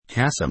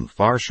Qasim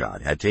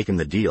Farshad had taken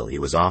the deal he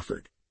was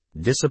offered.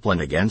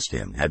 Discipline against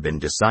him had been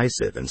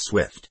decisive and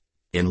swift.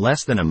 In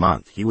less than a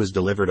month he was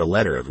delivered a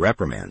letter of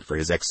reprimand for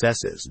his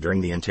excesses during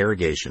the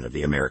interrogation of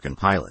the American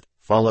pilot,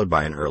 followed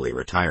by an early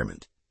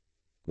retirement.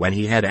 When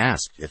he had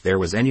asked if there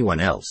was anyone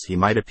else he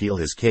might appeal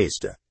his case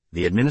to,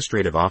 the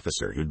administrative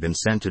officer who'd been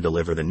sent to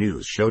deliver the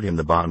news showed him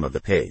the bottom of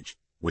the page,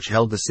 which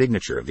held the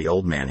signature of the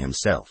old man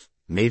himself,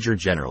 Major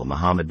General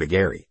Muhammad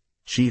Bagheri,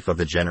 Chief of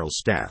the General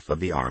Staff of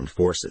the Armed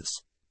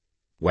Forces.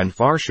 When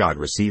Farshad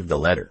received the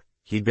letter,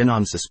 he'd been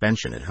on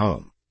suspension at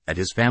home, at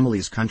his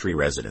family's country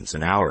residence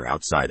an hour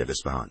outside of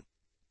Isfahan.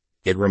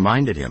 It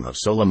reminded him of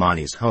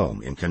Soleimani's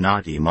home in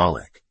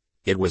Qanat-e-Malik.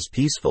 It was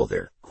peaceful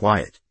there,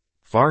 quiet.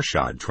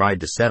 Farshad tried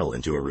to settle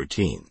into a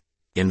routine.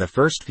 In the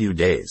first few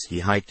days he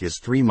hiked his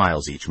 3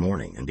 miles each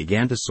morning and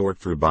began to sort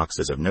through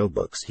boxes of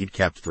notebooks he'd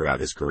kept throughout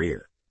his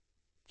career.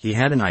 He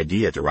had an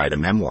idea to write a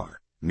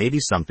memoir, maybe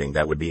something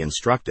that would be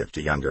instructive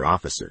to younger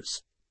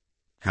officers.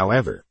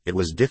 However, it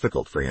was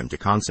difficult for him to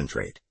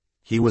concentrate.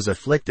 He was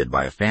afflicted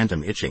by a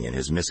phantom itching in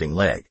his missing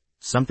leg,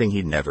 something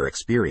he'd never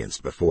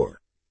experienced before.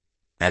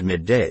 At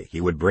midday he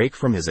would break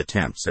from his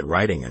attempts at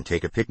writing and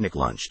take a picnic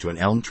lunch to an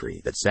elm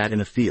tree that sat in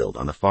a field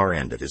on the far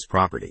end of his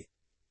property.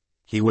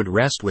 He would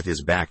rest with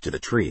his back to the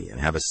tree and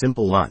have a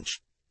simple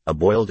lunch, a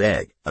boiled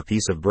egg, a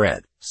piece of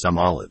bread, some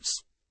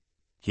olives.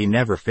 He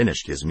never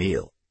finished his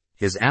meal.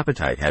 His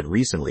appetite had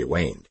recently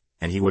waned,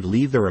 and he would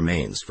leave the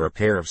remains for a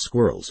pair of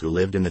squirrels who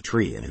lived in the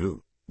tree and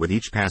who, with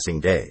each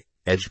passing day,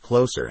 edged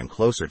closer and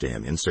closer to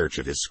him in search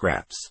of his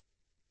scraps.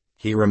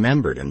 He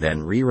remembered and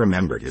then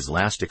re-remembered his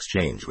last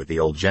exchange with the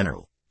old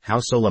general, how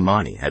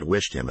Soleimani had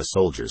wished him a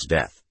soldier's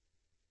death.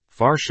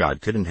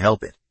 Farshad couldn't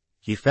help it.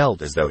 He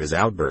felt as though his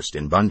outburst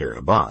in Bandar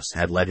Abbas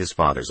had let his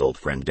father's old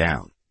friend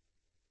down.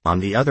 On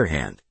the other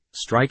hand,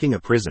 striking a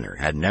prisoner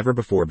had never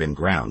before been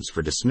grounds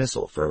for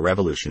dismissal for a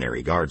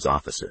Revolutionary Guards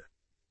officer.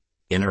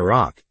 In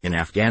Iraq, in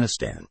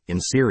Afghanistan,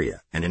 in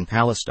Syria, and in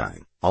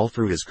Palestine, all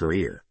through his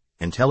career,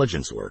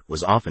 intelligence work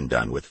was often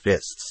done with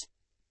fists.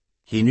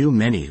 He knew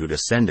many who'd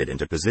ascended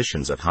into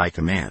positions of high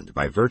command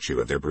by virtue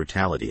of their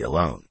brutality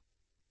alone.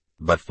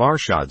 But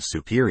Farshad's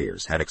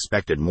superiors had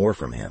expected more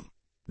from him.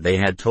 They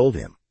had told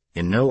him,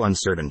 in no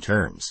uncertain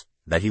terms,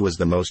 that he was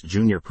the most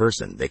junior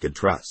person they could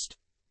trust.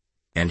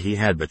 And he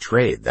had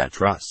betrayed that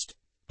trust.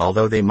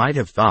 Although they might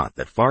have thought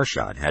that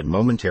Farshad had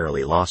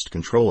momentarily lost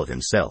control of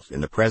himself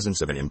in the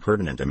presence of an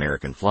impertinent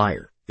American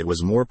flyer, it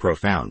was more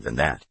profound than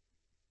that.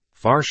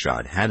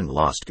 Farshad hadn't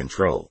lost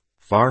control.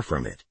 Far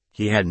from it.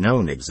 He had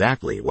known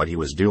exactly what he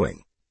was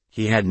doing.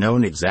 He had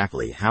known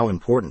exactly how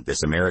important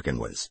this American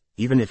was,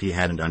 even if he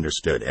hadn't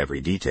understood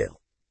every detail.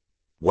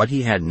 What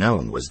he had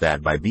known was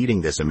that by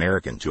beating this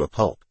American to a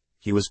pulp,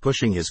 he was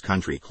pushing his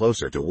country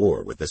closer to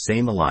war with the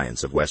same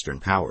alliance of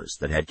Western powers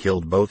that had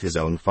killed both his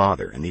own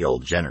father and the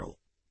old general.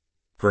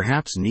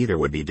 Perhaps neither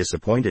would be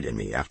disappointed in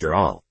me after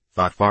all,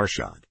 thought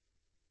Farshad.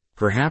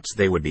 Perhaps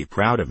they would be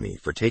proud of me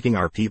for taking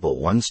our people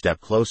one step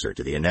closer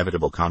to the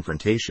inevitable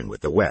confrontation with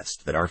the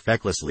West that our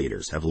feckless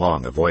leaders have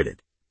long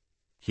avoided.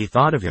 He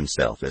thought of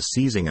himself as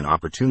seizing an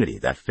opportunity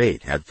that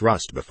fate had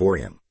thrust before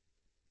him.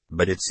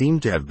 But it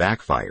seemed to have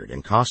backfired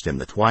and cost him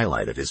the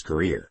twilight of his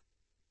career.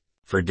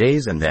 For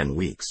days and then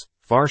weeks,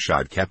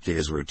 Farshad kept to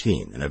his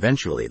routine and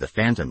eventually the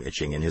phantom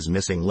itching in his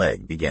missing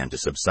leg began to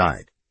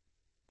subside.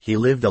 He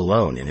lived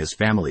alone in his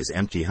family's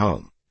empty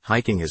home,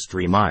 hiking his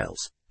 3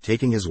 miles,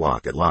 taking his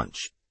walk at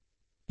lunch.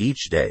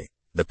 Each day,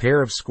 the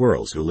pair of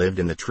squirrels who lived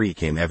in the tree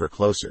came ever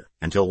closer,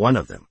 until one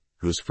of them,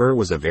 whose fur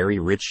was a very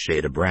rich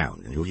shade of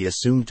brown and who he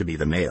assumed to be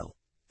the male,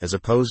 as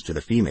opposed to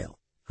the female,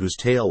 whose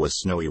tail was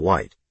snowy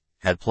white,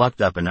 had plucked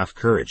up enough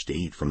courage to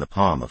eat from the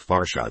palm of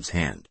Farshad's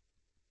hand.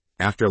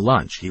 After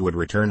lunch he would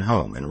return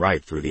home and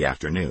write through the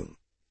afternoon.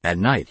 At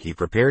night he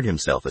prepared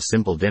himself a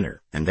simple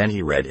dinner, and then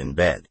he read in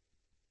bed.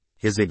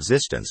 His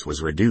existence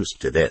was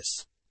reduced to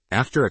this.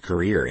 After a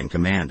career in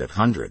command of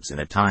hundreds and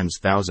at times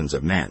thousands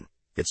of men,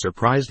 it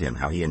surprised him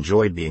how he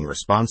enjoyed being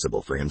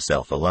responsible for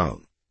himself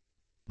alone.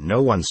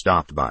 No one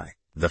stopped by.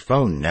 The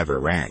phone never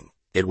rang.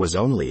 It was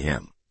only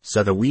him.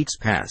 So the weeks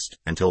passed,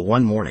 until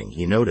one morning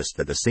he noticed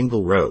that the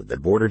single road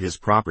that bordered his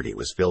property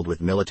was filled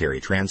with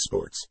military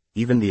transports,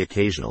 even the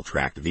occasional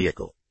tracked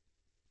vehicle.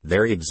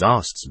 Their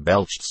exhausts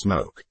belched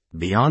smoke.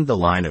 Beyond the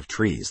line of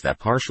trees that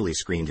partially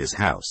screened his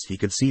house he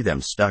could see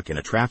them stuck in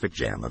a traffic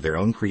jam of their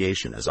own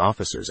creation as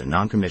officers and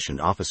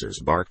non-commissioned officers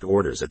barked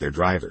orders at their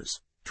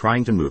drivers,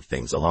 trying to move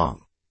things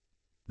along.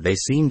 They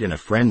seemed in a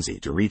frenzy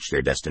to reach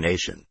their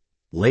destination.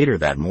 Later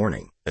that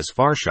morning, as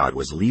Farshad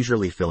was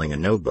leisurely filling a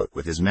notebook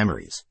with his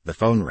memories, the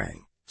phone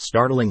rang,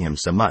 startling him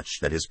so much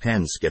that his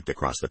pen skipped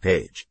across the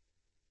page.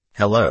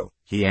 "Hello,"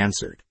 he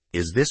answered.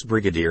 "Is this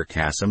Brigadier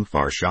Qasim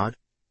Farshad?"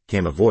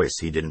 Came a voice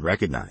he didn't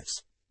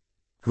recognize.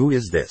 "Who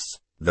is this?"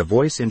 The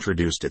voice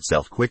introduced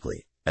itself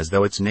quickly, as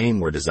though its name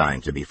were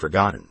designed to be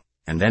forgotten,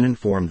 and then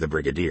informed the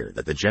brigadier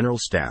that the General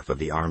Staff of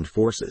the Armed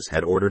Forces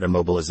had ordered a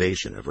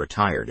mobilization of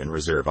retired and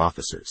reserve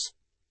officers.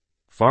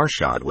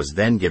 Farshad was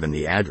then given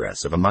the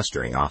address of a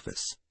mustering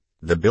office.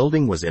 The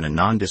building was in a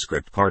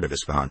nondescript part of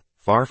Isfahan,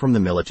 far from the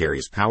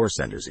military's power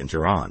centers in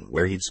Tehran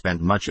where he'd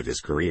spent much of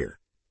his career.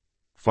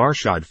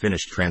 Farshad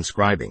finished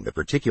transcribing the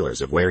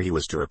particulars of where he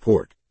was to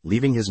report,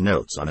 leaving his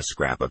notes on a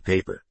scrap of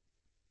paper.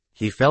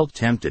 He felt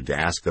tempted to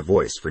ask the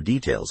voice for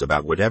details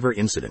about whatever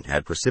incident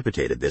had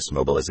precipitated this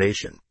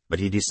mobilization, but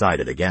he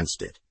decided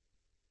against it.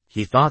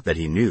 He thought that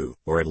he knew,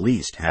 or at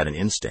least had an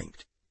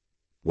instinct.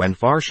 When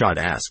Farshad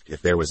asked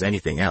if there was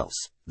anything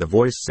else, the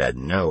voice said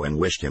no and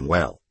wished him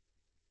well.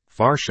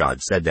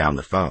 Farshad set down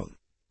the phone.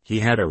 He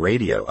had a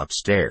radio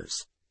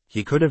upstairs.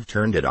 He could have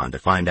turned it on to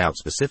find out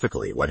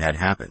specifically what had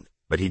happened,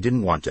 but he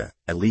didn't want to,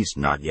 at least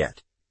not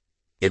yet.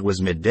 It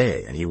was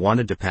midday and he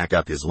wanted to pack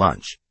up his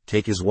lunch,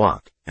 take his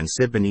walk, and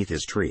sit beneath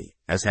his tree,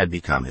 as had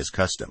become his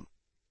custom.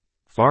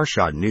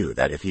 Farshad knew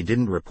that if he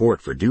didn't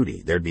report for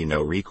duty there'd be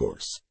no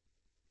recourse.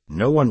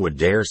 No one would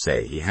dare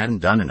say he hadn't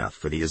done enough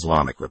for the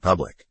Islamic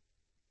Republic.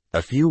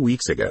 A few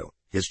weeks ago,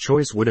 his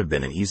choice would have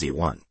been an easy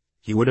one.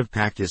 He would have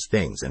packed his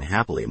things and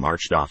happily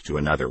marched off to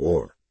another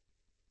war.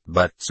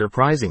 But,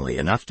 surprisingly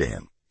enough to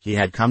him, he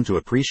had come to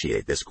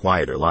appreciate this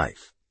quieter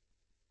life.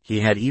 He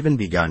had even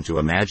begun to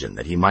imagine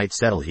that he might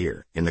settle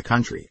here, in the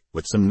country,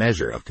 with some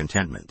measure of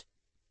contentment.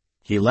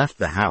 He left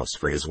the house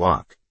for his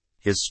walk.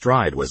 His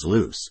stride was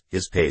loose,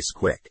 his pace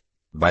quick.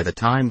 By the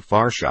time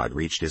Farshad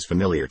reached his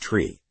familiar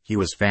tree, he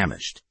was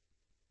famished.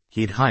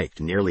 He'd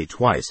hiked nearly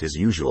twice his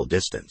usual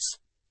distance.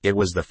 It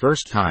was the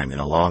first time in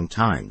a long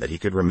time that he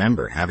could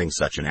remember having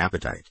such an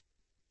appetite.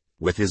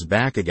 With his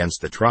back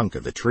against the trunk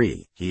of the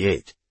tree, he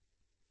ate.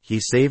 He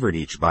savored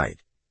each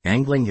bite,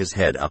 angling his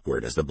head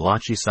upward as the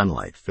blotchy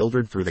sunlight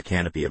filtered through the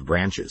canopy of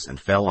branches and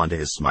fell onto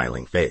his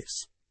smiling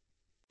face.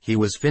 He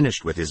was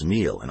finished with his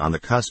meal and on the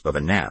cusp of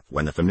a nap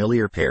when the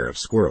familiar pair of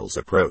squirrels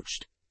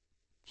approached.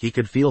 He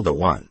could feel the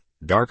one,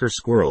 darker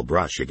squirrel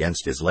brush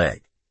against his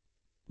leg.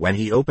 When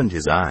he opened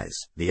his eyes,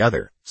 the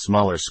other,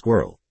 smaller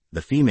squirrel,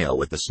 the female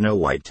with the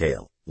snow-white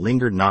tail,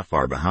 lingered not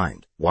far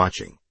behind,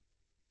 watching.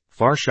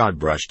 Farshad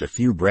brushed a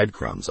few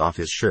breadcrumbs off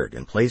his shirt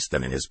and placed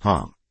them in his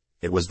palm.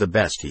 It was the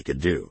best he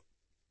could do.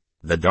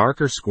 The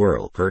darker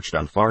squirrel perched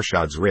on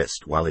Farshad's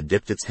wrist while it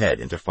dipped its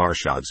head into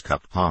Farshad's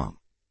cupped palm.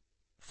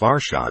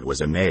 Farshad was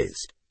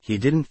amazed. He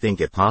didn't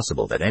think it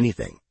possible that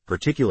anything,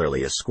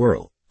 particularly a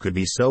squirrel, could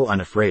be so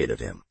unafraid of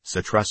him,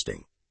 so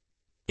trusting.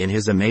 In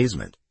his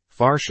amazement,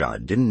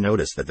 Farshad didn't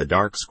notice that the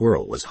dark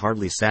squirrel was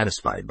hardly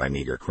satisfied by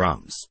meager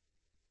crumbs.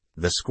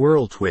 The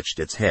squirrel twitched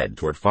its head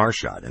toward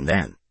Farshad and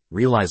then,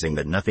 realizing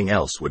that nothing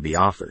else would be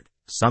offered,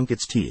 sunk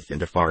its teeth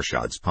into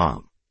Farshad's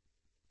palm.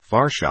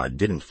 Farshad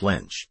didn't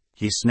flinch.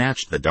 He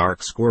snatched the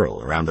dark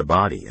squirrel around the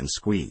body and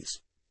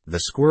squeezed.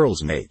 The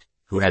squirrel's mate,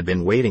 who had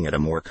been waiting at a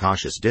more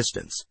cautious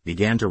distance,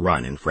 began to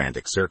run in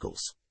frantic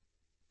circles.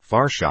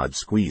 Farshad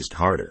squeezed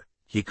harder.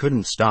 He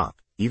couldn't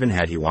stop, even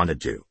had he wanted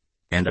to.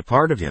 And a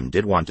part of him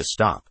did want to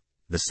stop,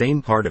 the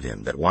same part of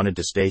him that wanted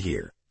to stay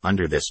here,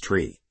 under this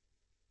tree.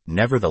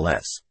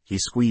 Nevertheless, he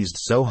squeezed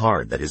so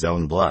hard that his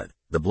own blood,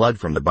 the blood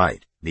from the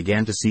bite,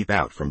 began to seep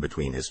out from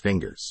between his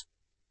fingers.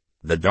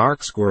 The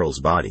dark squirrel's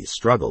body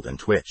struggled and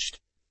twitched,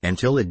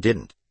 until it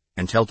didn't,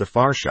 until to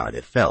Farshad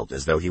it felt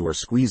as though he were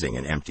squeezing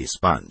an empty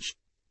sponge.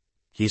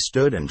 He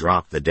stood and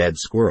dropped the dead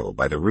squirrel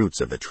by the roots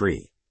of the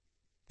tree.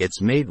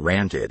 Its mate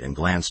ranted and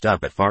glanced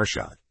up at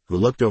Farshad, who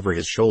looked over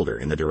his shoulder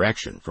in the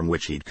direction from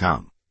which he'd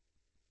come.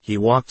 He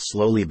walked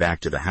slowly back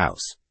to the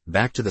house,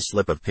 back to the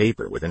slip of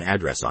paper with an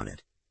address on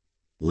it.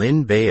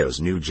 Lin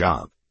Bao's new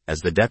job, as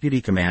the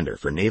deputy commander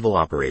for naval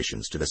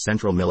operations to the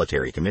Central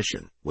Military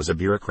Commission, was a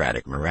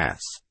bureaucratic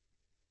morass.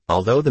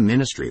 Although the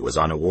ministry was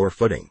on a war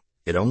footing,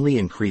 it only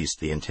increased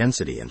the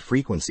intensity and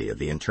frequency of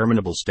the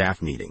interminable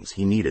staff meetings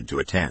he needed to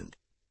attend.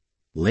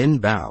 Lin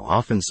Bao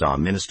often saw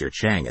Minister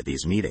Chang at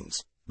these meetings,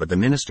 but the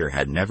minister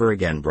had never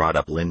again brought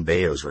up Lin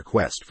Bao's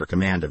request for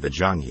command of the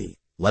Zhanghe,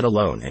 let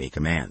alone any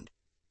command.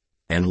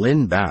 And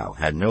Lin Bao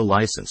had no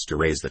license to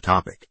raise the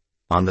topic.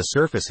 On the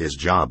surface his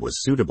job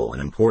was suitable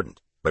and important,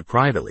 but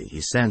privately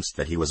he sensed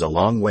that he was a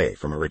long way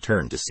from a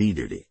return to sea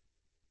duty.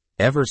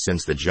 Ever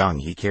since the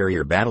Zhanghe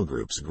carrier battle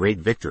group's great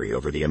victory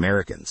over the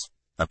Americans,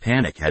 a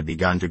panic had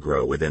begun to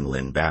grow within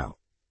Lin Bao.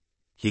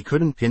 He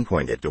couldn't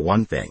pinpoint it to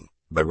one thing,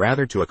 but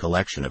rather to a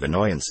collection of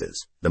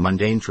annoyances, the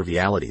mundane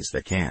trivialities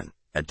that can,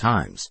 at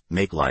times,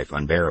 make life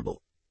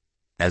unbearable.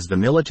 As the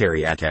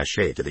military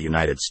attaché to the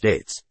United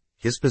States,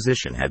 his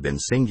position had been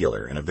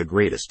singular and of the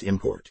greatest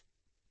import.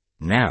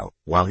 Now,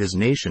 while his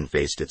nation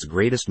faced its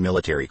greatest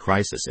military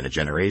crisis in a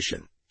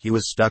generation, he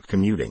was stuck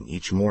commuting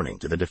each morning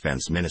to the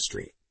Defense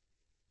Ministry.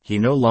 He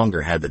no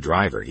longer had the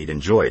driver he'd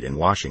enjoyed in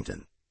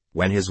Washington.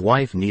 When his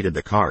wife needed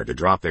the car to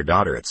drop their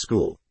daughter at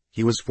school,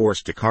 he was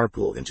forced to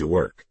carpool into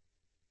work.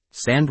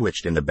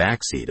 Sandwiched in the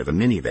back seat of a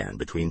minivan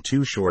between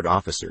two short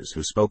officers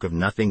who spoke of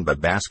nothing but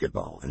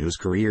basketball and whose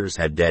careers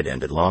had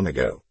dead-ended long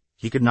ago,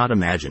 he could not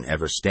imagine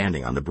ever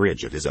standing on the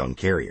bridge of his own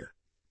carrier.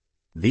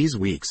 These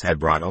weeks had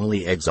brought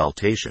only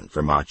exaltation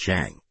for Ma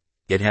Chang.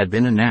 It had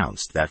been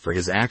announced that for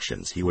his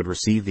actions he would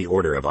receive the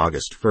Order of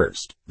August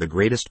 1st, the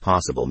greatest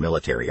possible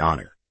military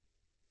honor.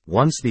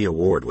 Once the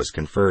award was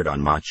conferred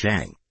on Ma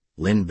Chang,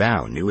 Lin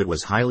Bao knew it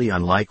was highly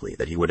unlikely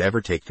that he would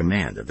ever take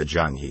command of the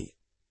Zheng He.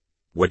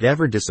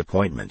 Whatever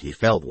disappointment he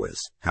felt was,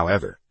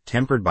 however,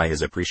 tempered by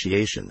his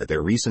appreciation that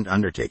their recent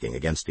undertaking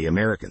against the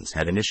Americans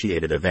had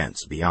initiated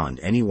events beyond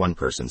any one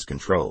person's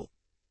control.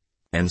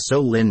 And so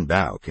Lin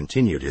Bao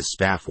continued his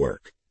staff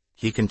work.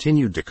 He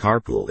continued to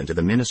carpool into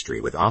the ministry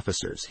with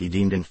officers he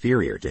deemed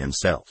inferior to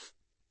himself.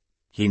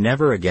 He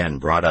never again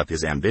brought up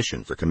his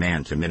ambition for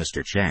command to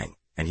Minister Chang,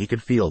 and he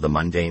could feel the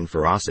mundane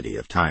ferocity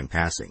of time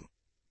passing.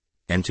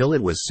 Until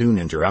it was soon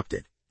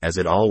interrupted, as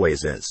it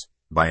always is,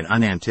 by an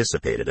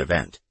unanticipated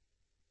event.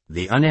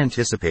 The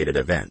unanticipated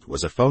event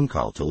was a phone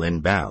call to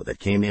Lin Bao that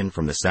came in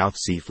from the South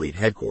Sea Fleet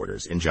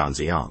headquarters in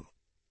Zhangjiang.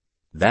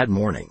 That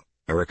morning,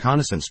 a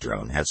reconnaissance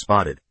drone had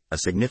spotted a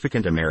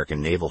significant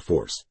American naval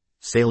force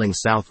sailing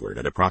southward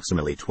at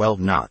approximately 12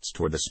 knots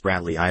toward the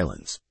Spratly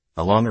Islands,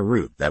 along a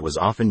route that was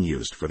often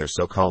used for their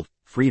so-called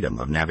freedom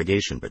of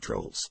navigation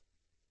patrols.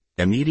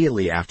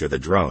 Immediately after the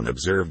drone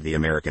observed the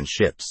American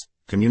ships,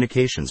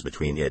 communications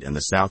between it and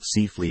the South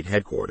Sea Fleet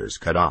headquarters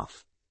cut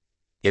off.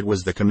 It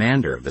was the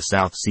commander of the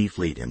South Sea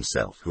Fleet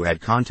himself who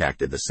had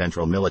contacted the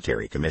Central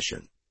Military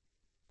Commission.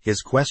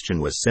 His question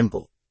was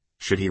simple: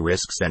 should he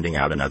risk sending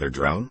out another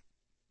drone?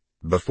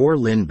 Before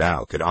Lin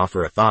Bao could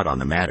offer a thought on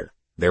the matter,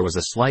 there was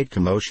a slight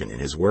commotion in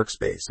his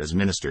workspace as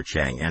Minister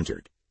Chang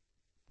entered.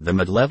 The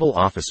mid-level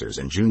officers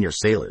and junior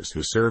sailors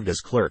who served as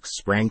clerks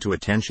sprang to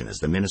attention as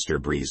the minister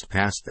breezed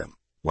past them,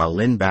 while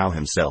Lin Bao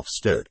himself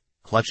stood,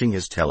 clutching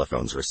his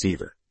telephone's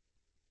receiver.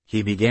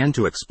 He began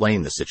to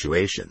explain the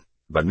situation,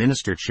 but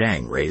Minister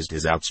Chang raised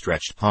his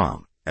outstretched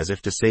palm, as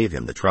if to save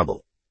him the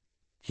trouble.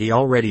 He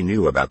already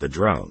knew about the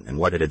drone and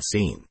what it had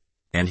seen,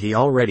 and he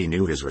already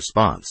knew his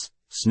response,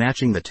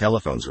 snatching the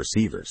telephone's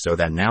receiver so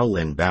that now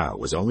Lin Bao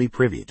was only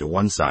privy to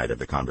one side of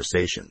the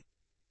conversation.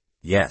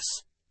 Yes,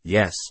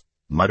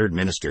 muttered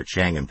Minister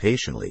Chang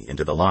impatiently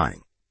into the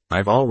line.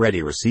 I've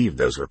already received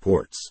those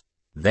reports.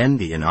 Then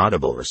the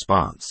inaudible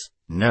response.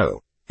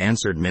 No,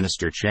 answered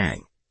Minister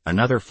Chang.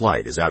 Another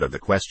flight is out of the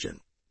question.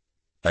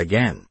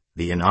 Again,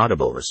 the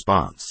inaudible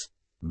response.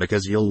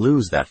 Because you'll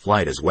lose that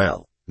flight as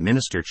well,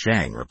 Minister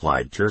Chang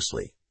replied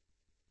tersely.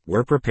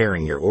 We're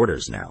preparing your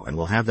orders now and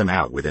we'll have them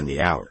out within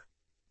the hour.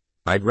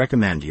 I'd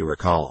recommend you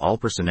recall all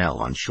personnel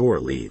on shore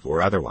leave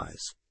or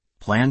otherwise.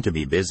 Plan to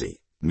be busy.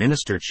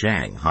 Minister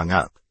Chang hung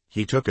up.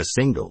 He took a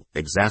single,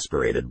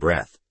 exasperated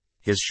breath.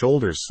 His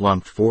shoulders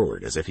slumped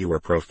forward as if he were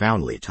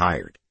profoundly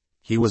tired.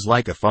 He was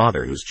like a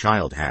father whose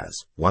child has,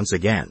 once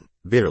again,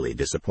 bitterly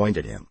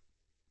disappointed him.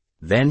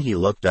 Then he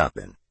looked up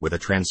and, with a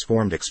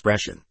transformed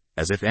expression,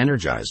 as if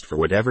energized for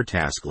whatever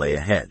task lay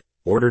ahead,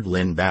 ordered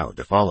Lin Bao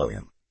to follow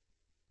him.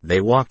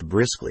 They walked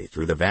briskly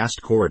through the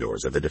vast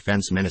corridors of the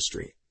Defense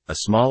Ministry, a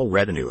small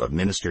retinue of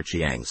Minister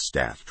Chiang's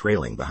staff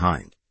trailing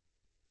behind.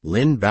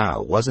 Lin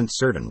Bao wasn't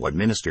certain what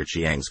Minister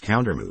Chiang's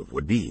countermove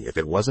would be if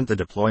it wasn't the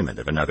deployment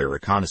of another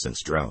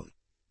reconnaissance drone.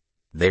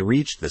 They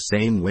reached the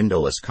same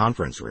windowless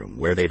conference room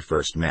where they'd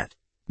first met.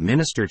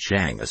 Minister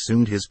Chang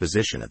assumed his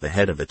position at the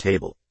head of the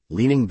table,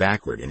 leaning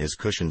backward in his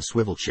cushioned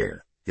swivel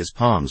chair, his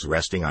palms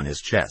resting on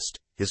his chest,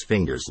 his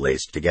fingers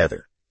laced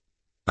together.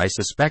 I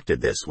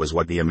suspected this was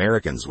what the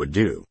Americans would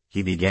do,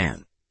 he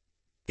began.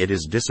 It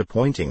is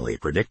disappointingly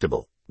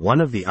predictable.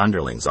 One of the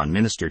underlings on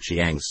Minister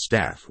Chiang's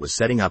staff was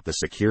setting up a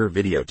secure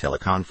video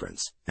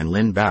teleconference, and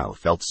Lin Bao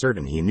felt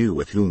certain he knew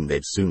with whom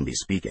they'd soon be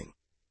speaking.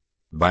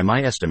 By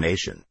my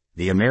estimation,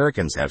 the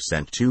Americans have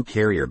sent 2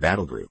 carrier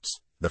battle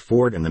groups, the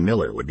Ford and the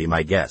Miller would be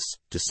my guess,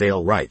 to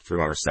sail right through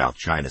our South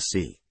China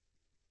Sea.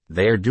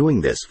 They are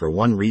doing this for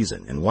one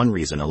reason and one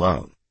reason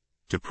alone: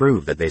 to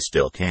prove that they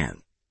still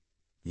can.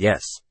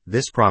 Yes,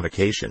 this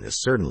provocation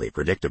is certainly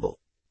predictable.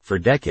 For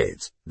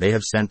decades, they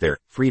have sent their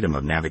freedom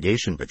of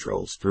navigation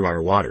patrols through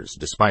our waters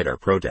despite our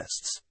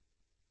protests.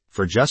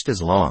 For just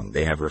as long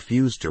they have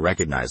refused to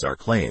recognize our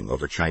claim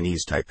over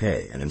Chinese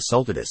Taipei and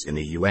insulted us in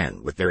the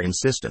UN with their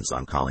insistence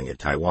on calling it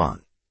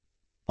Taiwan.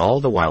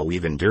 All the while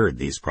we've endured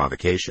these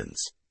provocations.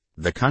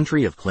 The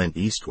country of Clint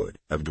Eastwood,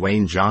 of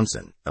Dwayne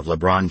Johnson, of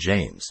LeBron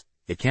James,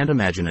 it can't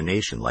imagine a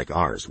nation like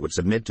ours would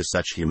submit to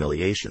such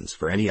humiliations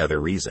for any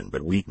other reason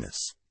but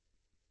weakness.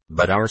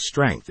 But our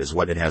strength is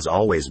what it has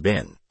always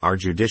been, our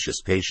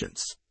judicious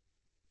patience.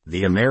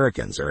 The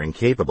Americans are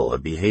incapable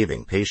of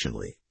behaving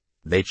patiently.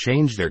 They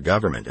change their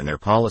government and their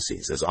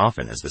policies as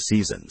often as the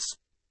seasons.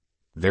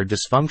 Their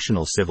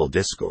dysfunctional civil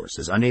discourse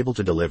is unable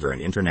to deliver an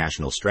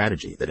international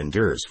strategy that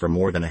endures for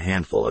more than a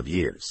handful of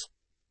years.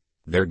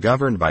 They're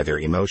governed by their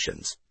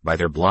emotions, by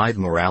their blithe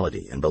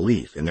morality and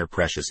belief in their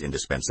precious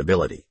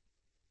indispensability.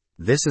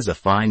 This is a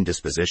fine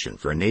disposition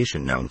for a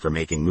nation known for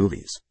making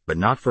movies, but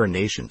not for a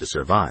nation to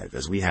survive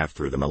as we have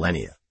through the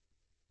millennia.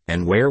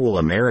 And where will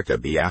America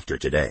be after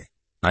today?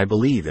 I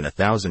believe in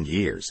 1,000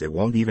 years it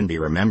won't even be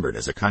remembered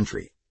as a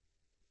country.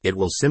 It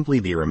will simply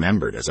be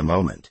remembered as a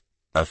moment.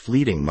 A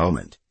fleeting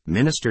moment.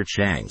 Minister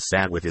Chang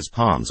sat with his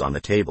palms on the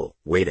table,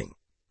 waiting.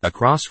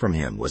 Across from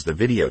him was the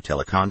video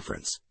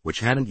teleconference,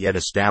 which hadn't yet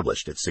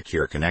established its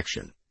secure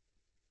connection.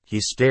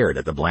 He stared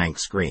at the blank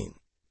screen.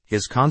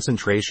 His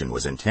concentration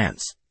was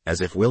intense,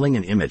 as if willing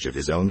an image of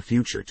his own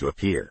future to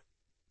appear.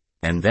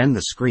 And then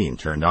the screen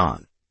turned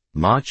on.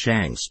 Ma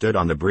Chang stood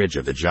on the bridge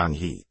of the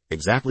Zhanghe,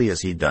 exactly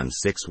as he'd done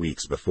 6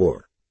 weeks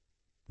before.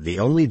 The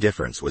only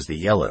difference was the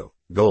yellow,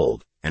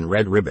 gold, and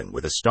red ribbon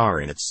with a star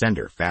in its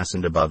center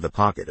fastened above the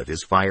pocket of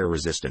his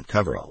fire-resistant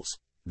coveralls,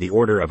 the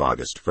order of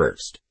August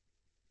 1st.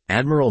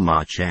 Admiral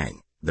Ma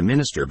Chang, the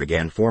minister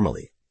began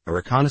formally, a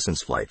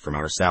reconnaissance flight from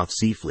our South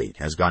Sea Fleet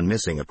has gone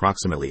missing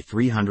approximately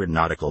 300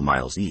 nautical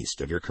miles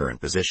east of your current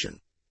position.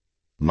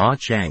 Ma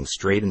Chang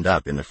straightened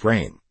up in the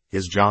frame,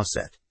 his jaw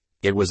set.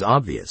 It was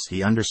obvious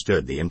he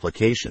understood the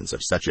implications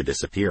of such a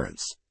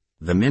disappearance.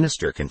 The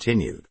minister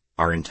continued,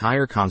 our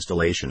entire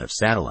constellation of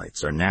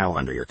satellites are now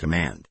under your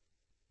command.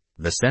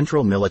 The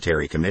Central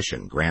Military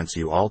Commission grants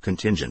you all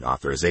contingent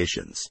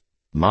authorizations.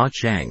 Ma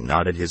Chang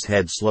nodded his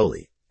head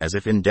slowly, as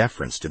if in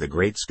deference to the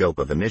great scope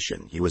of the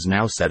mission he was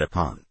now set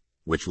upon,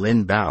 which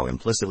Lin Biao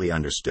implicitly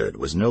understood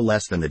was no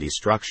less than the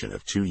destruction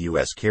of 2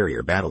 U.S.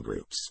 carrier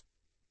battlegroups.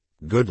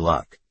 Good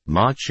luck.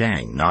 Ma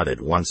Chang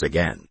nodded once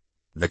again.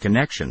 The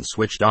connection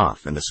switched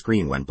off and the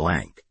screen went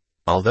blank.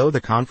 Although the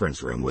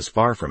conference room was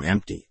far from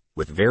empty,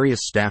 with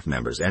various staff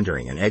members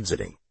entering and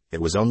exiting, it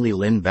was only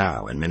Lin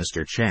Biao and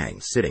Minister Chang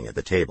sitting at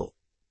the table.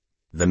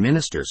 The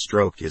minister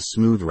stroked his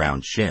smooth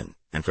round chin,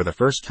 and for the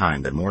first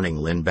time that morning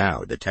Lin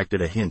Biao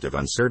detected a hint of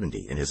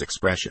uncertainty in his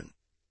expression.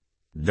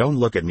 Don't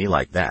look at me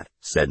like that,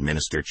 said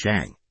Minister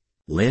Chang.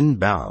 Lin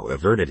Biao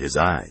averted his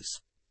eyes.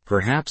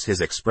 Perhaps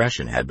his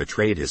expression had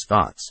betrayed his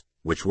thoughts,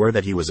 which were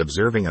that he was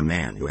observing a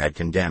man who had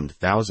condemned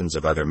thousands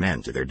of other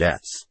men to their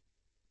deaths.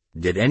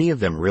 Did any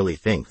of them really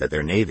think that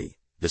their navy,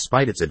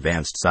 despite its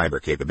advanced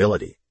cyber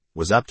capability,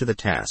 was up to the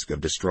task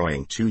of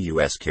destroying 2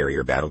 U.S.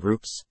 carrier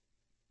battlegroups?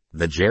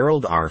 The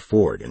Gerald R.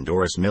 Ford and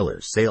Doris Miller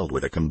sailed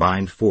with a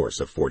combined force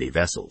of 40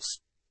 vessels.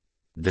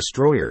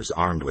 Destroyers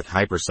armed with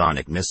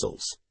hypersonic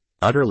missiles,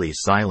 utterly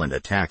silent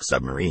attack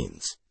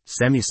submarines,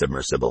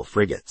 semi-submersible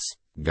frigates,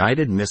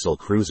 guided missile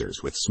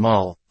cruisers with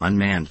small,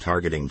 unmanned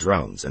targeting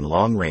drones and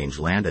long-range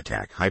land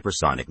attack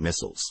hypersonic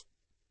missiles.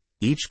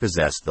 Each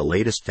possessed the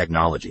latest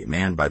technology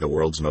manned by the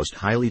world's most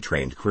highly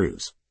trained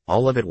crews,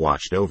 all of it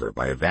watched over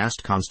by a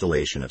vast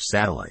constellation of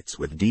satellites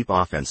with deep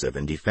offensive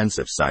and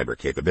defensive cyber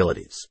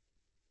capabilities.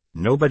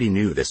 Nobody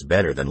knew this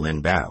better than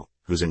Lin Biao,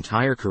 whose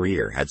entire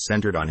career had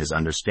centered on his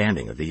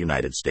understanding of the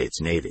United States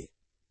Navy.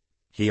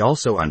 He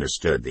also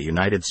understood the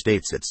United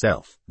States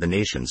itself, the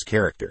nation's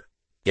character.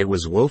 It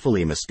was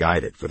woefully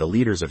misguided for the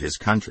leaders of his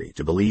country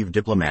to believe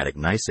diplomatic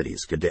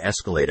niceties could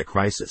de-escalate a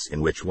crisis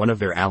in which one of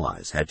their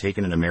allies had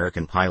taken an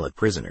American pilot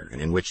prisoner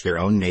and in which their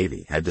own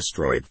navy had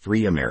destroyed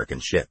 3 American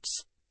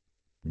ships.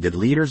 Did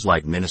leaders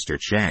like Minister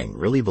Chang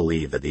really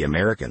believe that the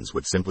Americans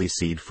would simply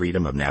cede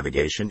freedom of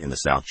navigation in the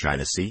South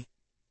China Sea?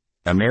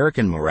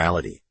 American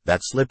morality,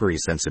 that slippery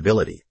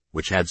sensibility,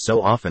 which had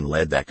so often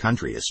led that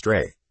country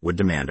astray, would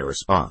demand a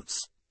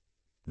response.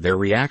 Their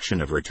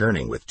reaction of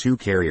returning with 2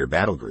 carrier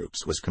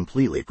battlegroups was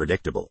completely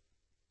predictable.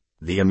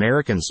 The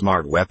American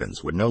smart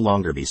weapons would no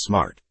longer be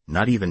smart,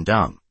 not even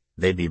dumb,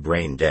 they'd be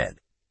brain dead.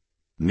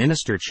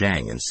 Minister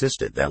Chang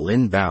insisted that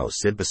Lin Biao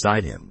sit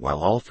beside him while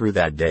all through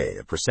that day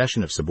a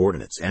procession of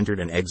subordinates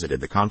entered and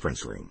exited the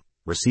conference room,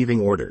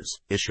 receiving orders,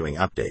 issuing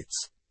updates.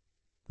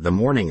 The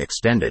morning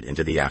extended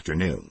into the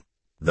afternoon.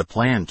 The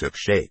plan took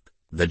shape.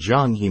 The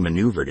Zhanghe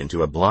maneuvered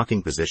into a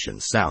blocking position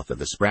south of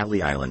the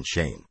Spratly Island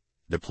chain,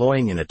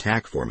 deploying in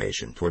attack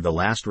formation toward the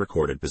last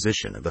recorded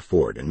position of the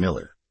Ford and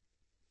Miller.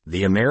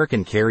 The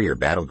American carrier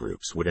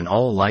battlegroups would in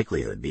all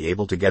likelihood be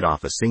able to get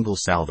off a single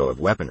salvo of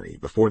weaponry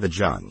before the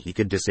Zhanghe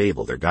could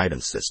disable their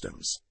guidance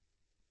systems.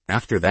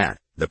 After that,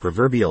 the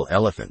proverbial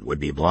elephant would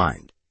be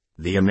blind.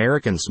 The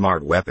American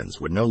smart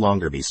weapons would no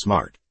longer be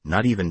smart,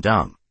 not even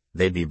dumb,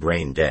 they'd be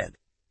brain dead.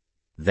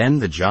 Then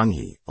the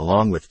Zhanghe,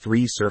 along with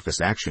 3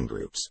 surface action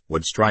groups,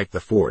 would strike the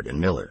Ford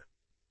and Miller.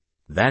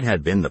 That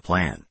had been the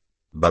plan.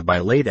 But by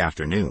late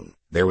afternoon,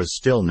 there was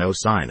still no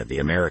sign of the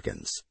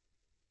Americans.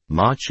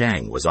 Ma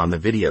Chang was on the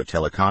video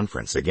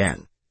teleconference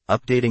again,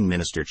 updating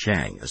Minister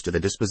Chang as to the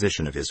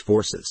disposition of his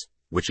forces,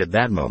 which at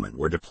that moment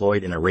were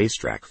deployed in a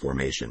racetrack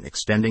formation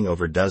extending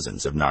over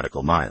dozens of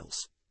nautical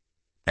miles.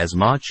 As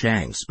Ma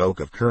Chang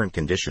spoke of current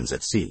conditions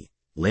at sea,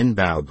 Lin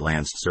Biao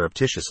glanced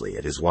surreptitiously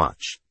at his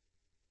watch.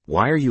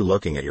 Why are you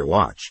looking at your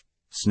watch?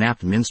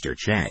 Snapped Minister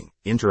Chang,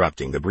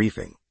 interrupting the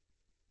briefing.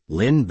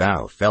 Lin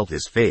Biao felt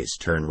his face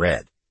turn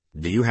red.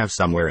 Do you have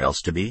somewhere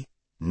else to be?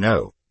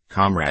 No,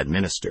 Comrade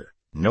Minister,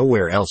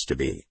 nowhere else to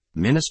be.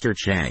 Minister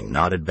Chang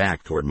nodded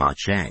back toward Ma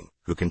Chang,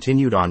 who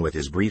continued on with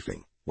his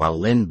briefing, while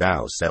Lin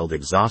Biao settled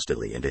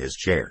exhaustedly into his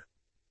chair.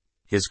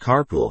 His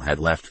carpool had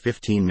left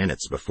 15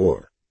 minutes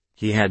before.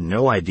 He had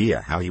no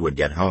idea how he would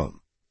get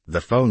home. The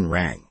phone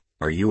rang.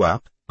 Are you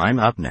up? I'm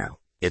up now.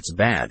 It's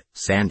bad,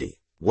 Sandy.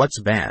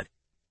 What's bad?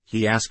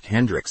 He asked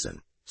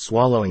Hendrickson,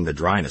 swallowing the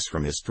dryness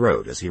from his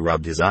throat as he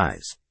rubbed his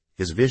eyes,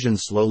 his vision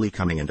slowly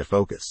coming into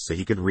focus so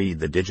he could read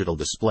the digital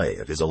display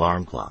of his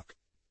alarm clock.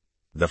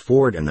 The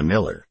Ford and the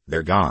Miller,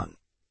 they're gone.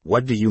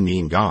 What do you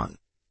mean gone?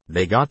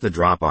 They got the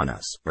drop on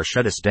us, or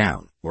shut us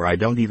down, or I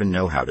don't even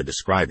know how to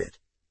describe it.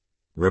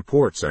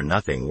 Reports are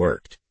nothing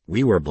worked.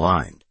 We were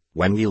blind.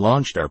 When we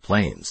launched our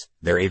planes,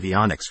 their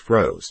avionics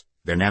froze,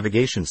 their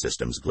navigation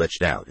systems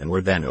glitched out and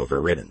were then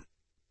overridden.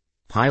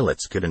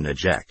 Pilots couldn't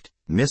eject.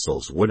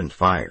 Missiles wouldn't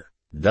fire.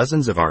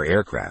 Dozens of our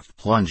aircraft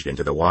plunged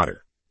into the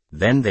water.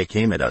 Then they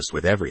came at us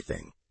with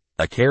everything.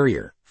 A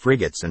carrier,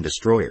 frigates and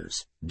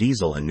destroyers,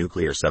 diesel and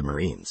nuclear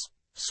submarines,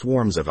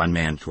 swarms of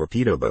unmanned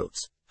torpedo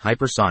boats,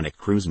 hypersonic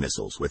cruise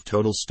missiles with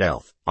total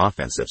stealth,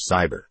 offensive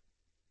cyber.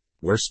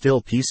 We're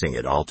still piecing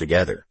it all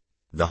together.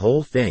 The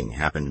whole thing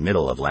happened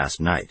middle of last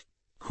night.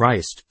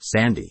 Christ,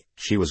 Sandy,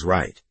 she was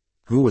right.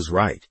 Who was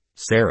right?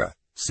 Sarah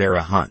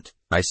Hunt.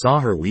 I saw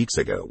her weeks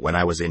ago when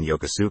I was in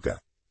Yokosuka.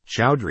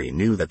 Chowdhury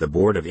knew that the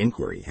Board of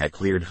Inquiry had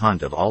cleared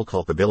Hunt of all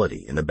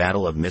culpability in the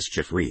Battle of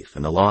Mischief Reef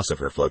and the loss of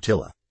her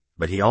flotilla,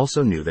 but he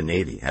also knew the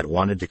Navy had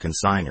wanted to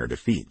consign her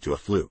defeat to a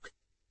fluke.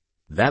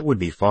 That would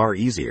be far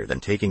easier than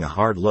taking a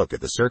hard look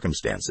at the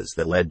circumstances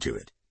that led to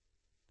it.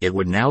 It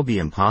would now be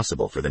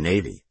impossible for the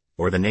Navy,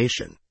 or the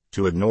nation,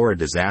 to ignore a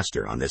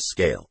disaster on this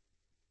scale.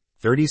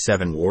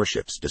 37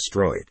 warships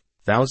destroyed.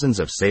 Thousands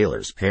of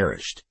sailors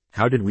perished.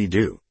 How did we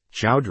do?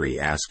 Chowdhury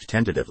asked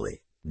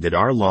tentatively. Did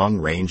our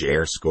long-range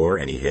air score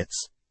any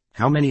hits?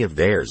 How many of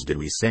theirs did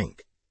we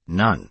sink?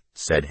 None,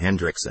 said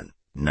Hendrickson.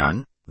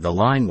 None? The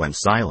line went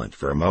silent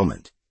for a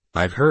moment.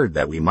 I've heard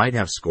that we might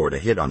have scored a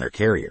hit on their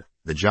carrier,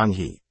 the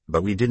Zhenghe,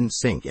 but we didn't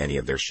sink any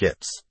of their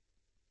ships.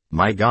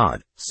 My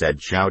God, said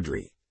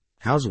Chowdhury.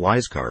 How's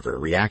Wisecarver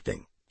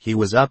reacting? He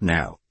was up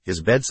now,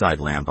 his bedside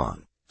lamp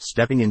on,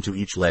 stepping into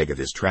each leg of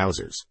his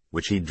trousers,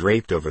 which he'd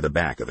draped over the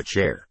back of a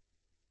chair.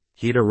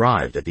 He'd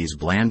arrived at these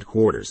bland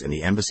quarters in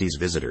the embassy's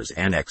visitors'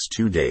 annex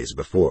 2 days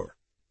before.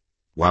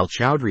 While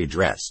Chowdhury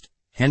dressed,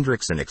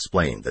 Hendrickson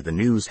explained that the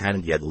news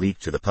hadn't yet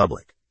leaked to the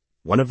public.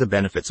 One of the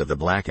benefits of the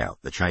blackout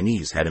the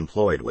Chinese had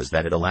employed was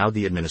that it allowed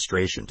the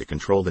administration to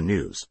control the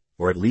news,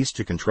 or at least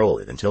to control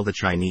it until the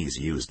Chinese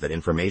used that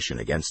information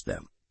against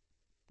them.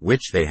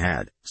 Which they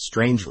had,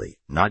 strangely,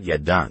 not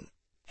yet done.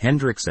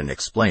 Hendrickson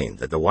explained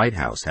that the White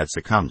House had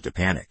succumbed to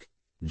panic.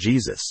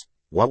 Jesus,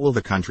 what will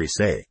the country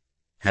say?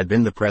 Had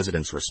been the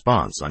president's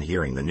response on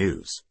hearing the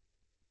news.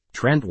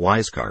 Trent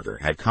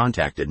Wisecarver had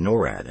contacted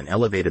NORAD and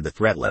elevated the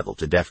threat level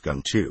to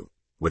DEFCON 2,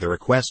 with a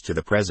request to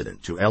the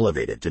president to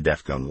elevate it to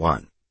DEFCON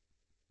 1.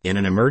 In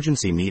an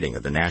emergency meeting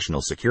of the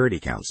National Security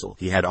Council,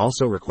 he had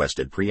also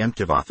requested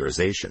preemptive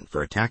authorization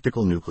for a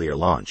tactical nuclear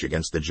launch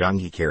against the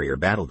Zhenghe carrier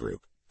battle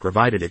group,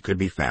 provided it could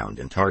be found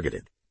and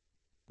targeted.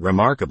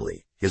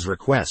 Remarkably, his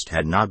request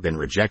had not been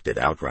rejected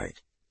outright.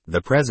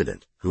 The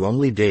president, who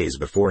only days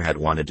before had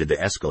wanted to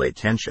de-escalate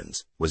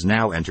tensions, was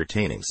now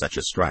entertaining such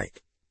a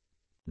strike.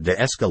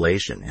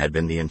 De-escalation had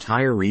been the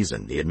entire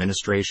reason the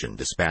administration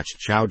dispatched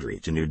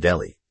Chowdhury to New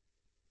Delhi.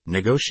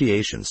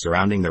 Negotiations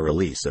surrounding the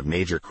release of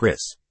Major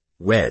Chris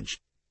Wedge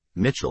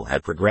Mitchell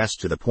had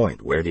progressed to the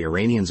point where the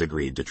Iranians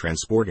agreed to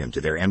transport him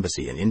to their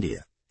embassy in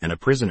India, and a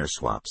prisoner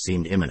swap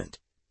seemed imminent.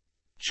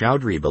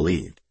 Chowdhury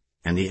believed,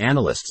 and the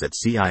analysts at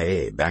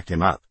CIA backed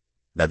him up,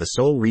 that the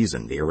sole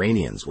reason the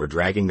Iranians were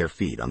dragging their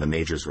feet on the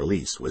Major's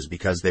release was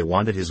because they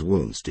wanted his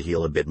wounds to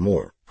heal a bit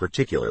more,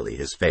 particularly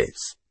his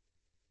face.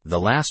 The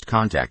last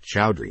contact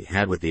Chowdhury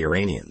had with the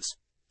Iranians,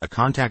 a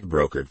contact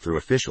brokered through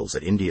officials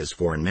at India's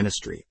foreign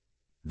ministry,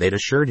 they'd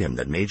assured him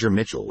that Major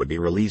Mitchell would be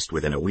released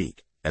within a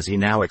week, as he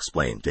now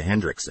explained to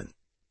Hendrickson.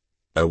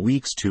 A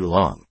week's too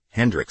long,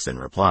 Hendrickson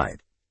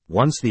replied.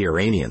 Once the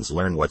Iranians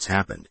learn what's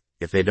happened,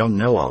 if they don't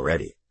know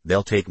already,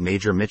 they'll take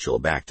Major Mitchell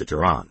back to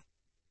Tehran.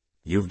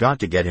 You've got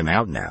to get him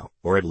out now,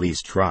 or at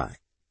least try.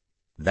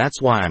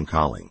 That's why I'm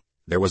calling.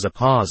 There was a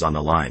pause on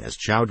the line as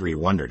Chowdhury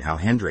wondered how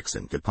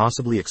Hendrickson could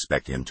possibly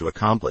expect him to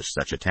accomplish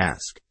such a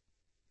task.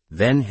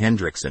 Then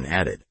Hendrickson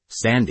added,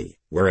 Sandy,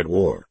 we're at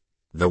war.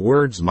 The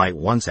words might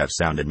once have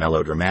sounded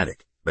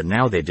melodramatic, but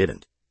now they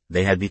didn't.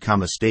 They had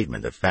become a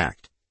statement of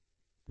fact.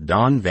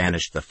 Dawn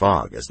vanished the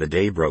fog as the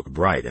day broke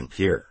bright and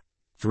pure.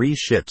 3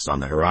 ships on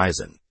the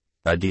horizon.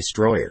 A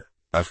destroyer,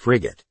 a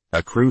frigate,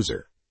 a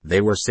cruiser. They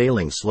were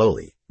sailing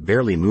slowly,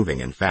 barely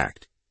moving in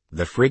fact.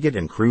 The frigate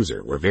and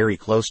cruiser were very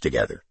close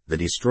together, the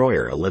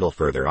destroyer a little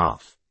further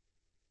off.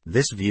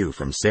 This view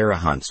from Sarah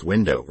Hunt's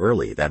window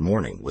early that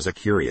morning was a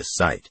curious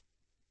sight.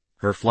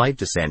 Her flight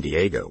to San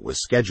Diego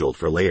was scheduled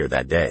for later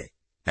that day.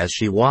 As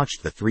she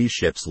watched the 3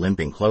 ships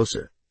limping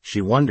closer,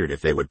 she wondered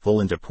if they would pull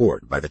into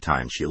port by the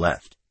time she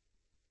left.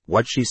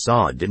 What she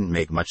saw didn't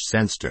make much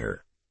sense to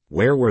her.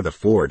 Where were the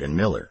Ford and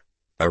Miller?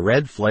 A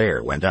red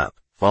flare went up,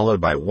 followed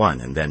by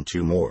 1 and then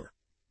 2 more.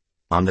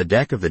 On the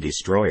deck of the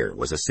destroyer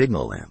was a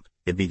signal lamp.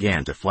 It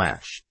began to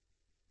flash.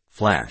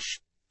 Flash,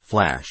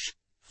 flash,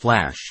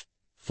 flash,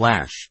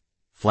 flash,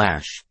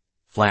 flash,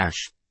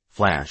 flash,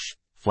 flash,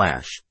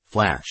 flash,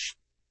 flash.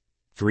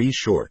 3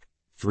 short,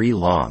 3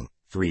 long,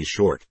 3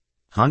 short.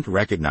 Hunt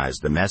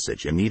recognized the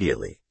message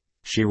immediately.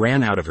 She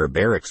ran out of her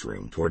barracks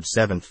room toward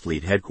 7th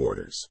Fleet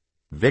headquarters.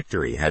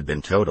 Victory had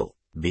been total,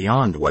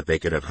 beyond what they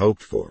could have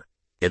hoped for.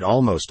 It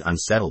almost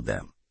unsettled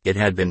them. It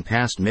had been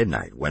past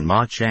midnight when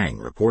Ma Chang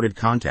reported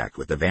contact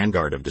with the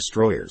vanguard of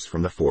destroyers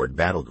from the Ford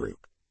battle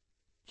group.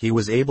 He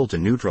was able to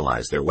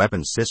neutralize their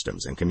weapons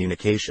systems and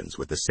communications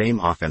with the same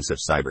offensive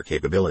cyber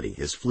capability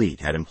his fleet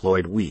had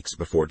employed weeks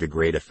before to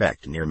great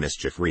effect near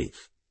Mischief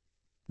Reef.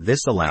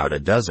 This allowed a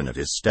dozen of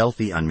his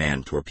stealthy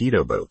unmanned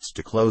torpedo boats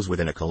to close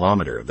within a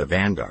kilometer of the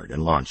vanguard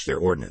and launch their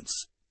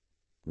ordnance.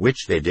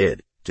 Which they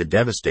did, to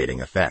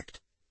devastating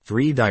effect.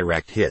 3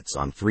 direct hits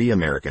on 3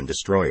 American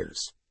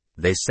destroyers.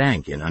 They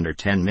sank in under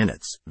 10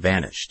 minutes,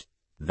 vanished.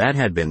 That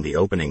had been the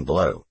opening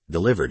blow,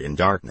 delivered in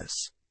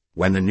darkness.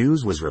 When the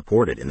news was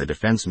reported in the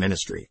Defense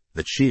Ministry,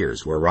 the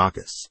cheers were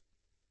raucous.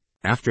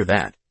 After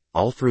that,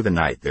 all through the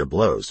night their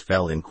blows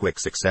fell in quick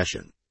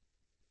succession.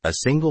 A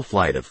single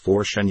flight of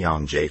 4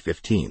 Shenyang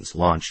J-15s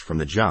launched from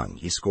the Zheng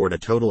He scored a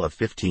total of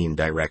 15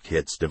 direct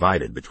hits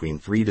divided between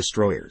 3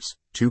 destroyers,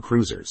 2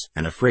 cruisers,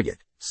 and a frigate,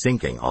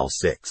 sinking all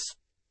 6.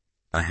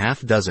 A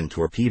half-dozen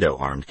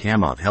torpedo-armed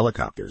Kamov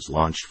helicopters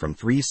launched from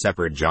 3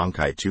 separate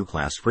Zhongkai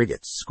II-class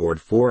frigates scored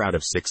 4 out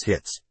of 6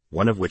 hits,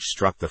 one of which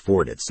struck the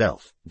fort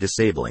itself,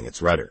 disabling its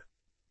rudder.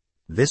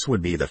 This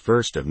would be the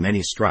first of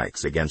many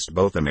strikes against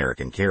both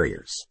American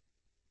carriers.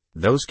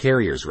 Those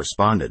carriers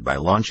responded by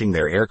launching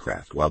their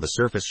aircraft while the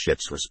surface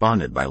ships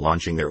responded by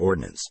launching their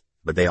ordnance,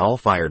 but they all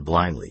fired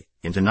blindly,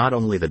 into not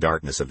only the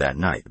darkness of that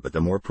night but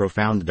the more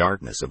profound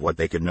darkness of what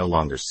they could no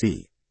longer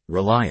see,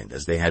 reliant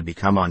as they had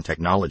become on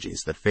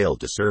technologies that failed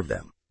to serve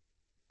them.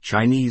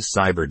 Chinese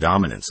cyber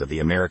dominance of the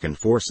American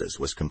forces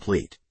was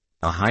complete.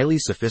 A highly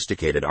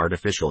sophisticated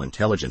artificial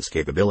intelligence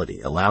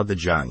capability allowed the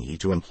Zheng He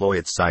to employ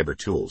its cyber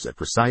tools at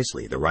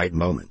precisely the right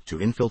moment to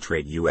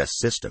infiltrate U.S.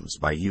 systems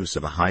by use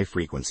of a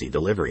high-frequency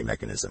delivery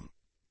mechanism.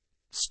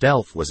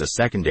 Stealth was a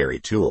secondary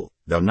tool,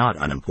 though not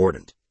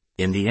unimportant.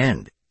 In the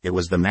end, it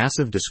was the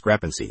massive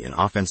discrepancy in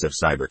offensive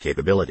cyber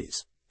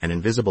capabilities, an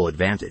invisible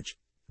advantage,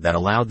 that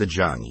allowed the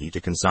Zheng He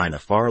to consign a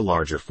far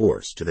larger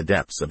force to the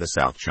depths of the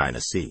South China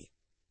Sea.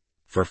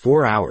 For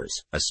 4 hours,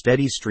 a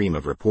steady stream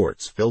of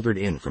reports filtered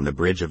in from the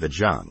bridge of the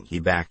Zheng He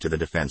back to the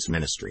Defense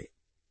Ministry.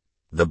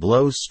 The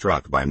blows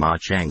struck by Ma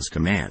Chang's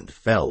command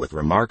fell with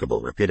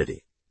remarkable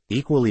rapidity.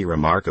 Equally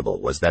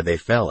remarkable was that they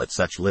fell at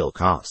such little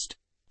cost.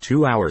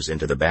 2 hours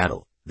into the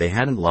battle, they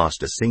hadn't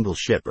lost a single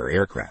ship or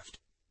aircraft.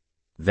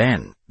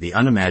 Then, the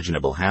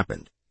unimaginable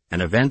happened, an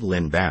event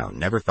Lin Bao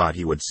never thought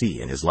he would see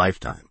in his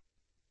lifetime.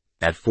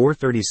 At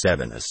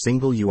 4:37 a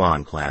single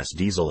Yuan-class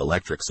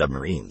diesel-electric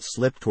submarine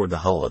slipped toward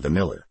the hull of the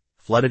Miller,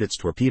 flooded its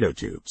torpedo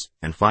tubes,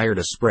 and fired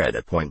a spread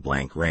at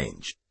point-blank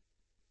range.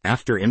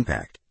 After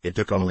impact, it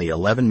took only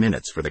 11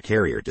 minutes for the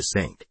carrier to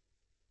sink.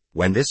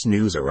 When this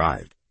news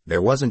arrived,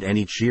 there wasn't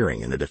any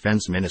cheering in the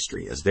Defense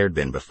Ministry as there'd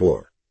been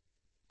before.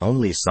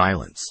 Only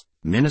silence.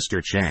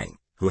 Minister Chang,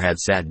 who had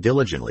sat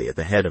diligently at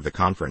the head of the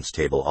conference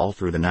table all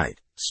through the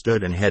night,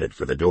 stood and headed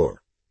for the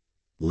door.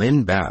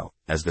 Lin Bao,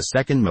 as the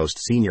second most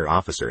senior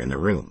officer in the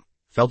room,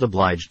 felt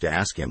obliged to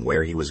ask him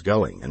where he was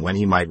going and when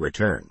he might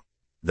return.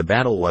 The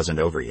battle wasn't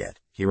over yet,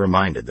 he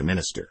reminded the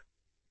minister.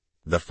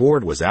 The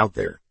Ford was out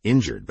there,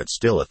 injured but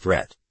still a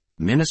threat.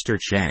 Minister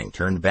Chang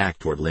turned back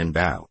toward Lin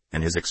Bao,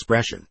 and his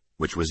expression,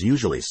 which was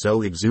usually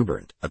so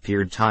exuberant,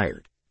 appeared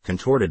tired,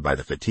 contorted by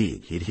the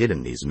fatigue he'd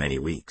hidden these many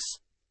weeks.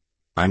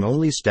 "I'm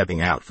only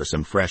stepping out for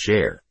some fresh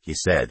air," he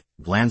said,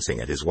 glancing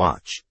at his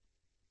watch.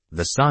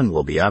 "The sun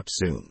will be up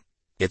soon.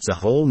 It's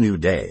a whole new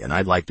day and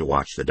I'd like to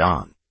watch the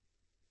dawn."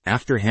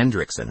 After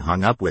Hendrickson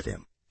hung up with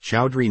him,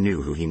 Chowdhury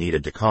knew who he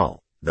needed to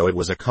call, though it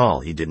was a call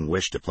he didn't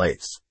wish to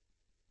place.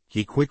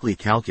 He quickly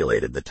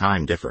calculated the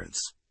time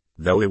difference.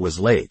 Though it was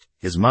late,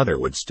 his mother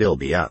would still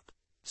be up.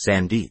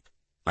 "Sandeep,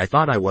 I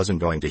thought I wasn't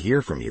going to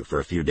hear from you for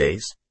a few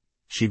days,"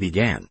 she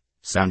began,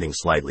 sounding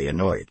slightly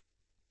annoyed.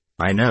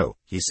 "I know,"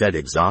 he said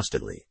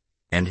exhaustedly.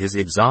 And his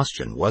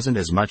exhaustion wasn't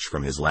as much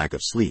from his lack of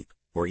sleep,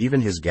 or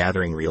even his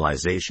gathering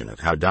realization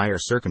of how dire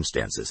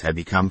circumstances had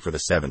become for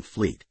the 7th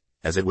Fleet,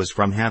 as it was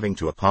from having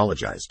to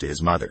apologize to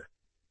his mother.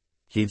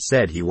 He'd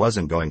said he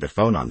wasn't going to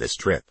phone on this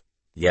trip.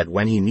 Yet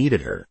when he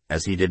needed her,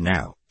 as he did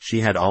now, she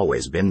had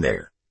always been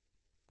there.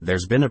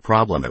 "There's been a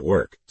problem at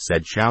work,"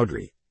 said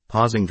Chowdhury,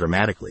 pausing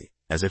dramatically,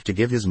 as if to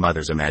give his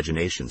mother's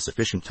imagination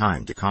sufficient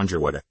time to conjure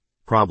what a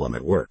problem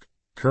at work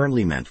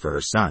currently meant for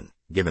her son,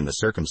 given the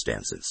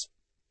circumstances.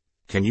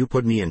 "Can you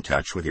put me in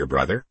touch with your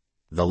brother?"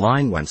 The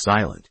line went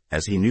silent,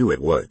 as he knew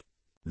it would.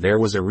 There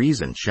was a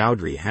reason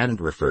Chowdhury hadn't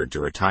referred to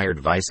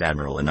retired Vice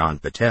Admiral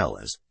Anand Patel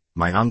as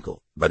 "my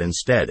uncle," but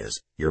instead as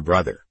 "your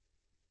brother."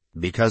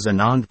 Because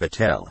Anand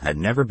Patel had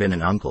never been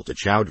an uncle to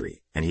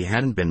Chowdhury, and he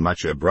hadn't been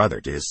much a brother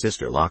to his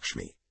sister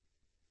Lakshmi.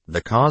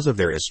 The cause of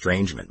their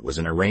estrangement was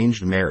an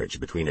arranged marriage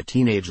between a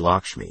teenage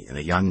Lakshmi and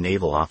a young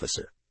naval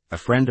officer, a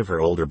friend of her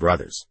older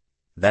brother's.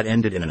 That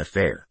ended in an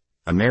affair,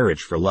 a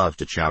marriage for love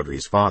to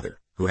Chowdhury's father,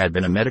 who had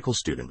been a medical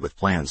student with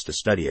plans to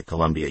study at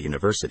Columbia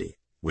University,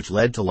 which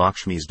led to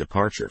Lakshmi's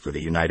departure for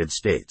the United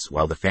States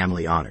while the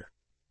family honor,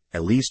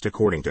 at least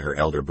according to her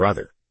elder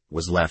brother,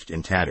 was left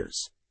in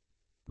tatters.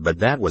 But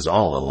that was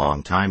all a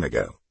long time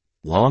ago.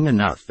 Long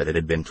enough that it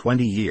had been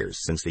 20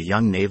 years since the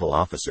young naval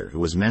officer who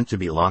was meant to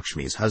be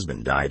Lakshmi's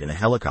husband died in a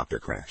helicopter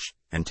crash,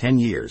 and 10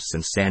 years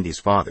since Sandy's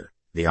father,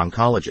 the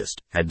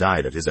oncologist, had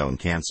died of his own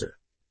cancer.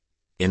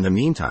 In the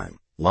meantime,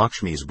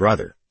 Lakshmi's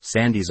brother,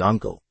 Sandy's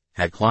uncle,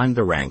 had climbed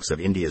the ranks of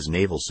India's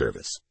naval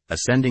service,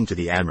 ascending to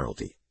the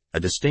Admiralty, a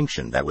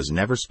distinction that was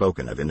never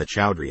spoken of in the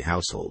Chowdhury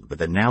household but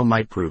that now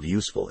might prove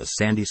useful as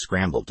Sandy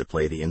scrambled to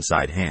play the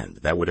inside hand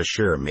that would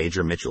assure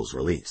Major Mitchell's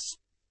release.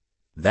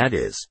 That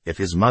is, if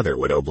his mother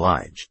would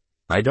oblige.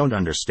 "I don't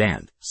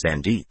understand,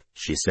 Sandeep,"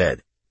 she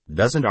said.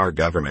 "Doesn't our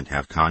government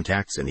have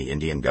contacts in the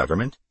Indian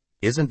government?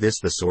 Isn't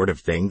this the sort of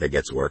thing that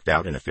gets worked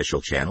out in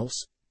official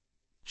channels?"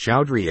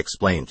 Chowdhury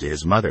explained to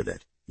his mother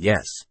that,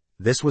 yes,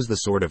 this was the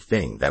sort of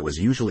thing that was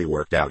usually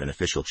worked out in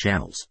official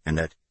channels, and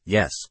that,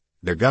 yes,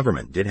 their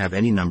government did have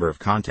any number of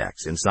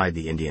contacts inside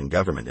the Indian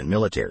government and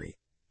military,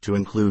 to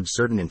include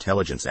certain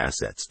intelligence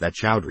assets that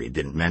Chowdhury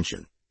didn't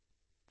mention.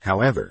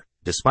 However,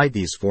 despite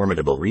these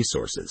formidable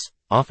resources,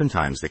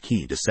 oftentimes the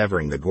key to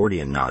severing the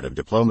Gordian knot of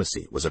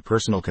diplomacy was a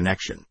personal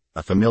connection,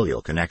 a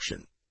familial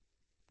connection.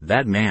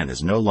 "That man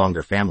is no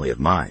longer family of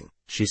mine,"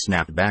 she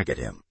snapped back at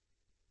him.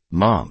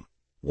 "Mom,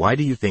 why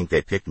do you think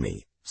they picked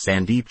me,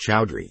 Sandeep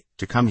Chowdhury,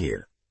 to come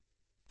here?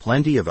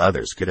 Plenty of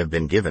others could have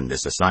been given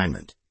this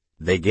assignment.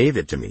 They gave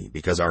it to me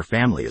because our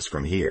family is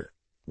from here.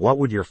 What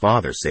would your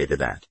father say to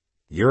that?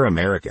 You're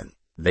American.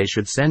 They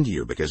should send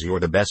you because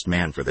you're the best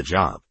man for the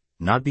job,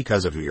 not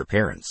because of who your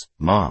parents."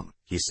 "Mom,"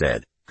 he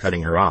said,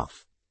 cutting her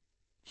off.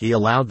 He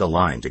allowed the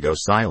line to go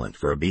silent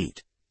for a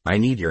beat. "I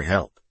need your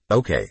help."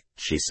 "Okay,"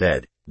 she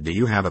said. "Do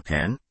you have a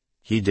pen?"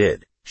 He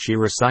did. She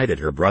recited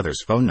her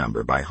brother's phone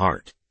number by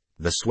heart.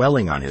 The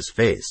swelling on his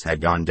face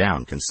had gone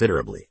down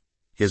considerably.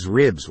 His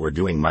ribs were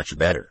doing much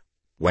better.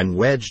 When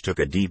Wedge took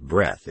a deep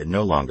breath, it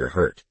no longer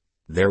hurt.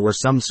 There were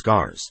some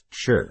scars,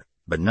 sure,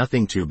 but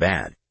nothing too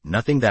bad,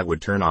 nothing that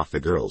would turn off the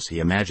girls he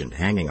imagined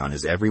hanging on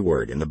his every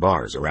word in the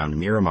bars around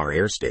Miramar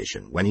Air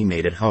Station when he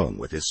made it home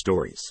with his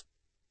stories.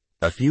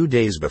 A few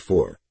days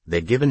before,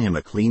 they'd given him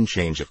a clean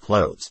change of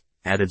clothes,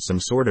 added some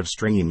sort of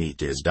stringy meat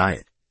to his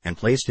diet, and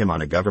placed him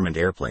on a government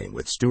airplane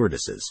with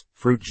stewardesses,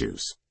 fruit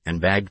juice, and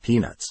bagged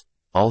peanuts,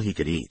 all he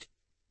could eat.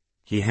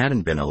 He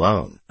hadn't been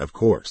alone, of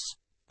course.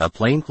 A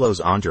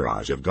plainclothes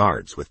entourage of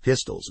guards with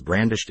pistols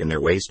brandished in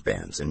their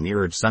waistbands and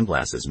mirrored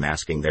sunglasses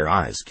masking their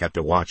eyes kept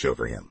a watch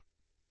over him.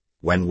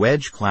 When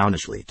Wedge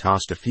clownishly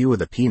tossed a few of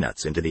the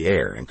peanuts into the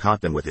air and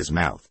caught them with his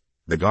mouth,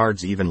 the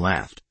guards even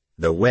laughed,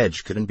 though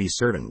Wedge couldn't be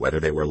certain whether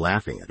they were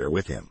laughing at or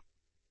with him.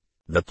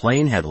 The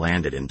plane had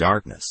landed in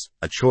darkness,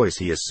 a choice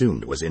he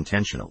assumed was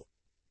intentional.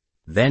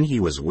 Then he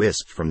was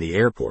whisked from the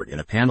airport in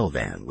a panel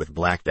van with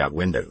blacked-out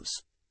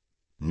windows.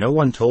 No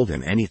one told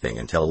him anything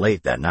until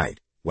late that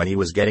night, when he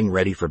was getting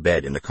ready for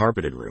bed in the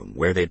carpeted room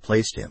where they'd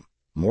placed him,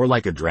 more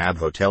like a drab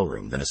hotel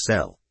room than a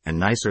cell, and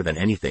nicer than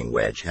anything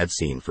Wedge had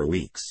seen for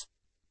weeks.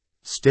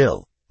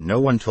 Still, no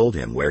one told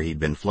him where he'd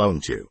been flown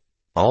to.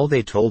 All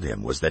they told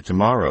him was that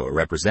tomorrow a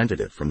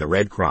representative from the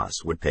Red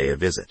Cross would pay a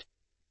visit.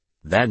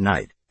 That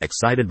night,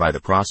 excited by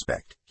the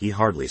prospect, he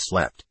hardly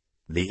slept.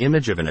 The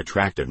image of an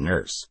attractive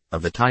nurse,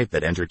 of the type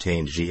that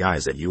entertained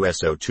GIs at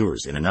USO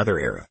tours in another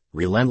era,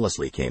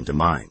 relentlessly came to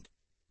mind.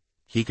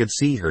 He could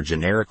see her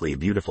generically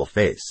beautiful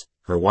face,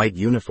 her white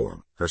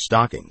uniform, her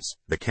stockings,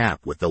 the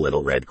cap with the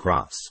little Red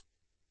Cross.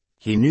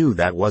 He knew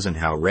that wasn't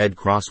how Red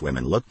Cross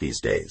women looked these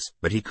days,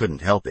 but he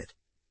couldn't help it.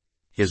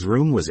 His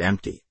room was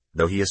empty,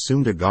 though he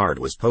assumed a guard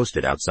was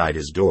posted outside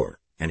his door,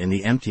 and in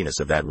the emptiness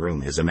of that room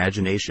his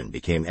imagination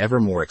became ever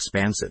more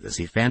expansive as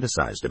he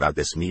fantasized about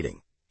this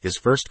meeting, his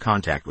first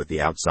contact with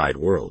the outside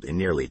world in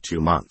nearly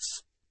 2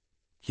 months.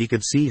 He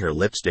could see her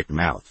lipstick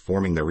mouth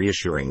forming the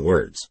reassuring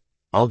words,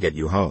 "I'll get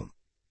you home."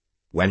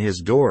 When his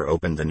door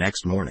opened the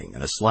next morning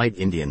and a slight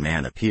Indian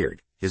man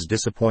appeared, his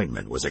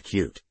disappointment was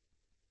acute.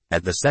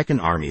 At the Second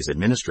Army's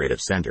administrative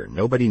center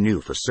nobody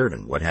knew for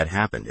certain what had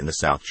happened in the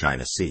South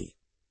China Sea.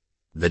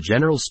 The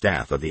General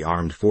Staff of the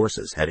Armed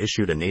Forces had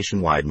issued a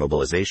nationwide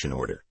mobilization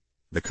order.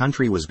 The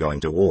country was going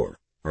to war,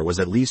 or was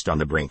at least on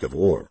the brink of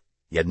war,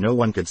 yet no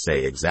one could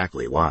say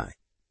exactly why.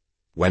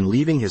 When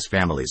leaving his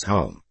family's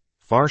home,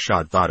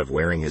 Farshad thought of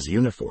wearing his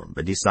uniform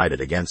but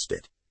decided against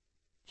it.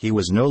 He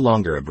was no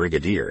longer a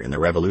brigadier in the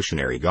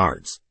Revolutionary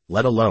Guards,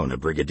 let alone a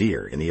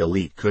brigadier in the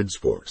elite Quds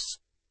Force.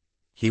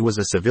 He was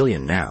a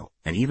civilian now,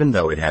 and even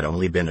though it had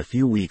only been a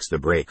few weeks the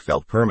break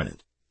felt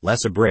permanent,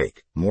 less a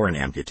break, more an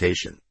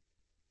amputation.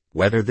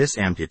 Whether this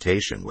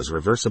amputation was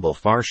reversible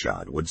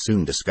Farshad would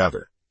soon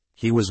discover.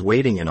 He was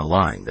waiting in a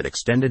line that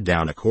extended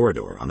down a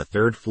corridor on the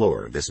 3rd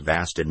floor of this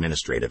vast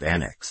administrative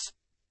annex.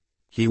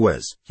 He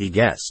was, he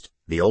guessed,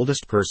 the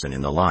oldest person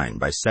in the line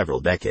by several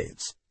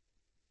decades.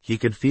 He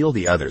could feel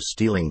the others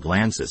stealing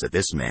glances at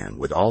this man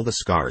with all the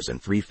scars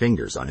and 3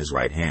 fingers on his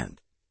right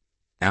hand.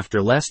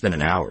 After less than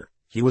an hour,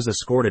 he was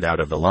escorted out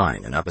of the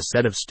line and up a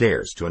set of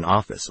stairs to an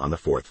office on the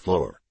 4th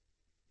floor.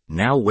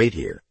 "Now wait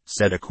here,"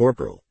 said a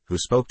corporal, who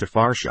spoke to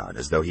Farshad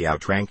as though he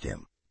outranked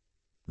him.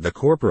 The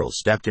corporal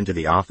stepped into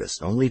the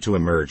office only to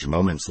emerge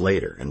moments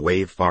later and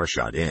wave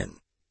Farshad in.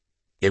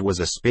 It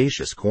was a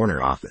spacious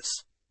corner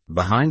office.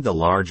 Behind the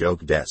large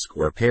oak desk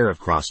were a pair of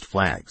crossed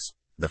flags.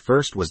 The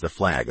first was the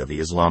flag of the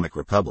Islamic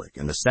Republic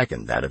and the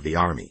second that of the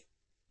army.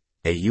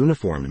 A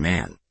uniformed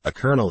man, a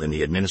colonel in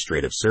the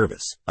administrative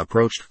service,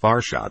 approached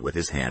Farshad with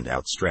his hand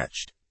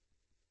outstretched.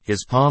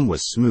 His palm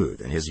was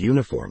smooth and his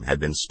uniform had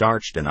been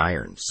starched and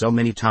ironed so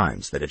many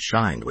times that it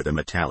shined with a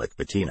metallic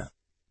patina.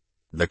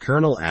 The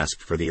colonel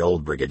asked for the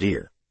old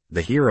brigadier,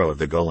 the hero of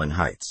the Golan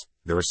Heights,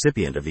 the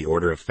recipient of the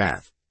Order of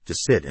Fath, to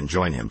sit and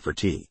join him for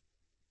tea.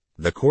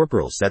 The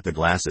corporal set the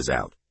glasses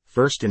out,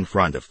 first in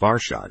front of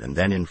Farshad and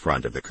then in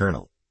front of the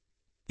colonel.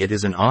 "It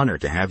is an honor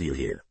to have you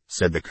here,"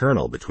 said the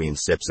colonel between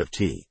sips of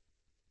tea.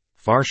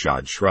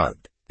 Farshad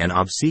shrugged. An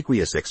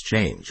obsequious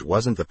exchange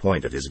wasn't the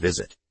point of his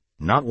visit.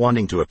 Not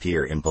wanting to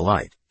appear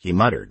impolite, he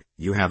muttered,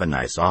 "You have a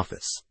nice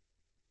office."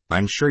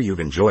 "I'm sure you've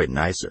enjoyed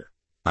nicer."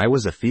 "I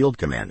was a field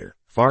commander,"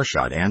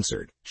 Farshad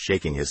answered,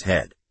 shaking his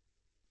head.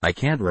 "I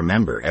can't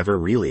remember ever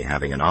really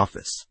having an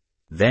office."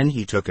 Then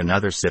he took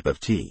another sip of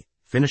tea,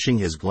 finishing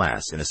his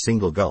glass in a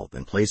single gulp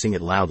and placing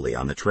it loudly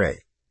on the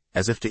tray,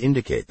 as if to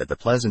indicate that the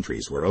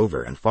pleasantries were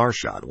over and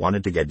Farshad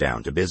wanted to get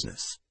down to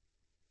business.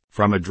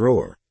 From a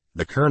drawer,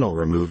 the colonel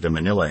removed a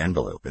manila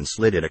envelope and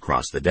slid it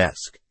across the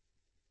desk.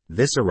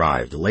 "This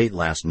arrived late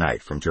last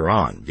night from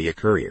Tehran via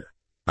courier.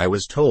 I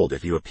was told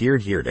if you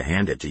appeared here to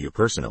hand it to you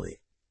personally."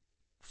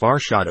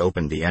 Farshad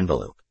opened the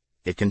envelope.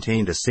 It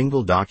contained a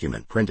single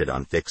document printed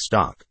on thick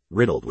stock,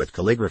 riddled with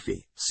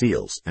calligraphy,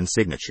 seals, and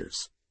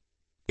signatures.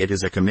 "It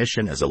is a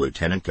commission as a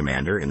lieutenant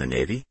commander in the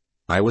Navy.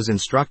 I was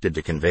instructed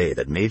to convey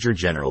that Major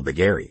General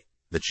Bagheri,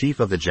 the Chief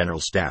of the General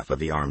Staff of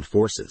the Armed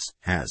Forces,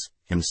 has,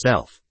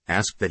 himself,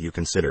 asked that you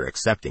consider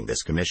accepting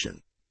this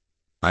commission."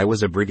 "I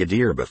was a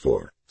brigadier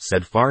before,"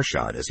 said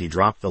Farshad as he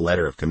dropped the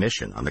letter of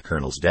commission on the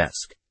colonel's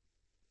desk.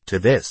 To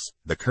this,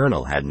 the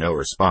colonel had no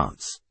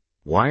response.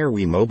 "Why are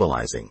we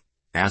mobilizing?"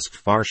 asked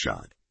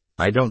Farshad.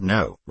 "I don't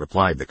know,"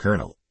 replied the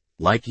colonel.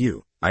 "Like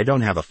you, I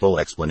don't have a full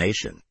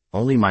explanation,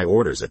 only my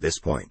orders at this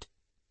point."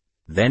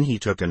 Then he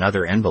took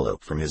another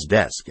envelope from his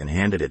desk and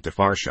handed it to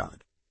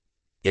Farshad.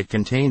 It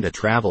contained a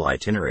travel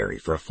itinerary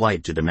for a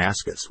flight to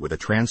Damascus with a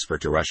transfer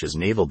to Russia's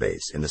naval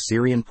base in the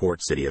Syrian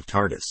port city of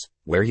Tartus,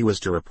 where he was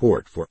to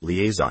report for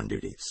liaison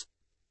duties.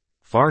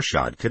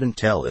 Farshad couldn't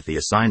tell if the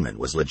assignment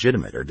was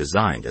legitimate or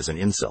designed as an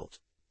insult.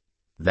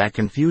 That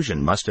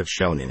confusion must have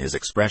shown in his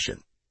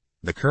expression.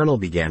 The colonel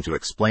began to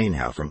explain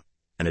how, from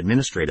an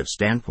administrative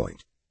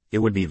standpoint, it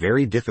would be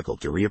very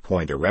difficult to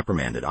reappoint a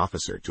reprimanded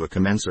officer to a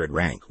commensurate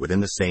rank within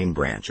the same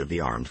branch of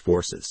the armed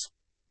forces.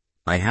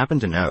 "I happen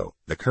to know,"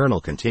 the colonel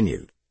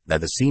continued,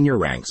 "that the senior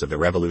ranks of the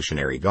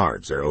Revolutionary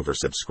Guards are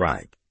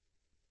oversubscribed.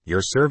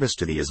 Your service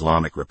to the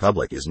Islamic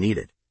Republic is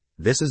needed.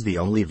 This is the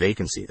only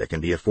vacancy that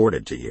can be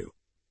afforded to you."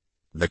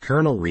 The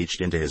colonel reached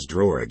into his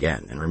drawer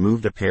again and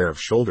removed a pair of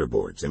shoulder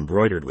boards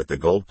embroidered with the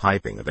gold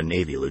piping of a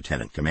Navy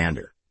lieutenant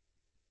commander.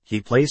 He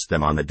placed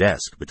them on the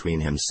desk between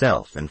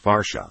himself and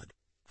Farshad.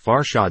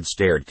 Farshad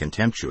stared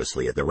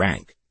contemptuously at the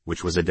rank,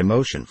 which was a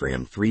demotion for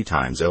him 3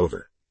 times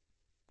over.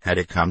 Had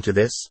it come to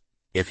this?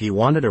 If he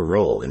wanted a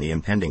role in the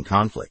impending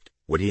conflict,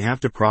 would he have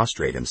to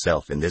prostrate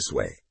himself in this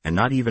way, and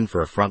not even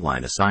for a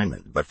frontline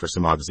assignment but for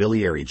some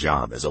auxiliary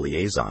job as a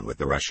liaison with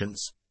the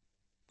Russians?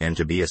 And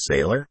to be a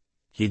sailor?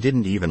 He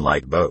didn't even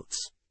like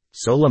boats.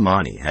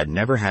 Soleimani had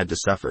never had to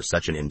suffer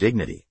such an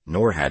indignity,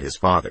 nor had his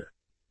father.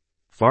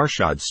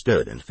 Farshad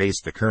stood and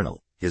faced the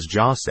colonel, his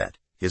jaw set,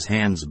 his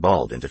hands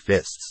balled into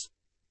fists.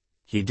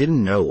 He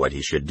didn't know what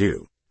he should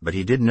do, but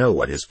he did know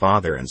what his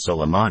father and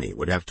Soleimani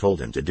would have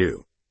told him to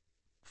do.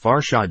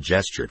 Farshad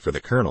gestured for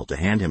the colonel to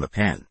hand him a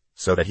pen,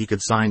 so that he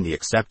could sign the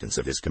acceptance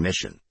of his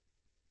commission.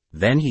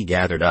 Then he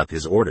gathered up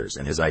his orders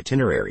and his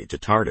itinerary to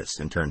Tartus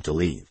and turned to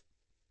leave.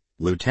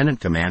 "Lieutenant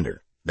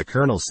Commander," the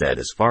colonel said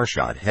as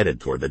Farshad headed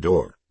toward the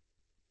door.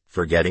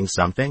 "Forgetting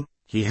something?"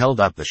 He held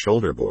up the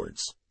shoulder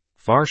boards.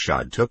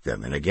 Farshad took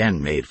them and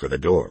again made for the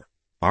door.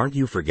 "Aren't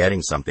you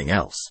forgetting something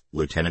else,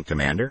 Lieutenant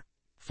Commander?"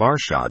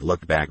 Farshad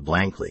looked back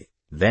blankly.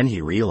 Then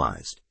he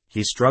realized.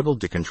 He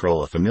struggled to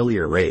control a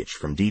familiar rage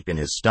from deep in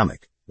his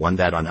stomach, one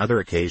that on other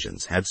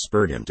occasions had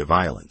spurred him to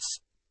violence.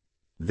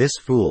 This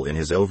fool in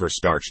his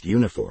over-starched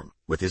uniform,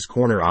 with his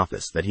corner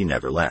office that he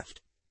never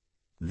left.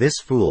 This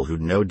fool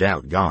who'd no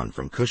doubt gone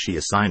from cushy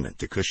assignment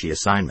to cushy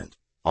assignment,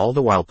 all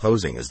the while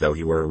posing as though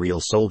he were a real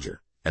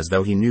soldier, as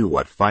though he knew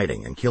what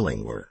fighting and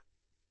killing were.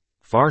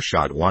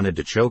 Farshad wanted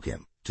to choke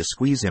him, to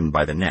squeeze him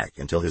by the neck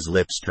until his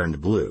lips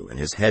turned blue and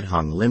his head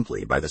hung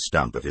limply by the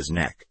stump of his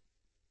neck.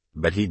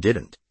 But he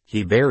didn't.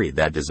 He buried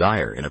that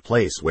desire in a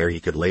place where he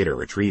could later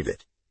retrieve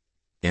it.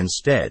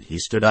 Instead, he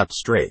stood up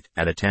straight,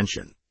 at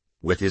attention.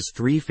 With his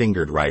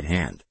 3-fingered right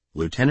hand,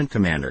 Lieutenant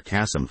Commander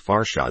Qasim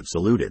Farshad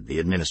saluted the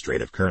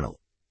administrative colonel.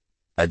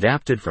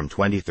 Adapted from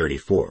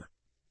 2034,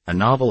 a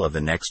novel of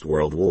the Next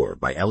World War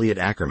by Elliot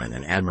Ackerman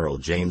and Admiral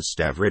James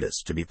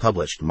Stavridis, to be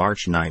published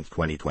March 9,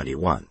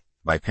 2021,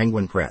 by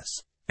Penguin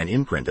Press, an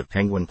imprint of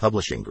Penguin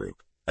Publishing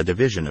Group, a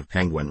division of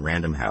Penguin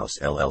Random House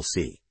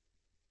LLC.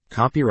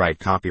 Copyright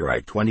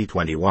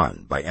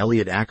 2021 by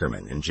Elliot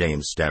Ackerman and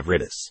James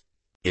Stavridis.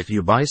 If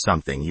you buy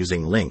something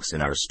using links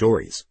in our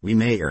stories, we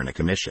may earn a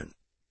commission.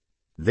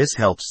 This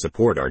helps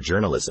support our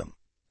journalism.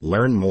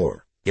 Learn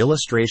more.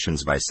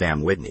 Illustrations by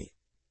Sam Whitney.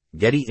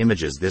 Getty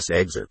Images. This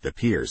excerpt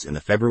appears in the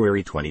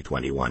February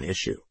 2021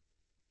 issue.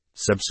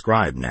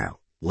 Subscribe now.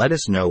 Let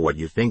us know what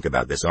you think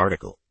about this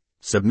article.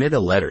 Submit a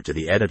letter to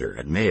the editor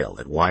at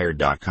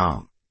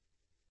mail@wired.com.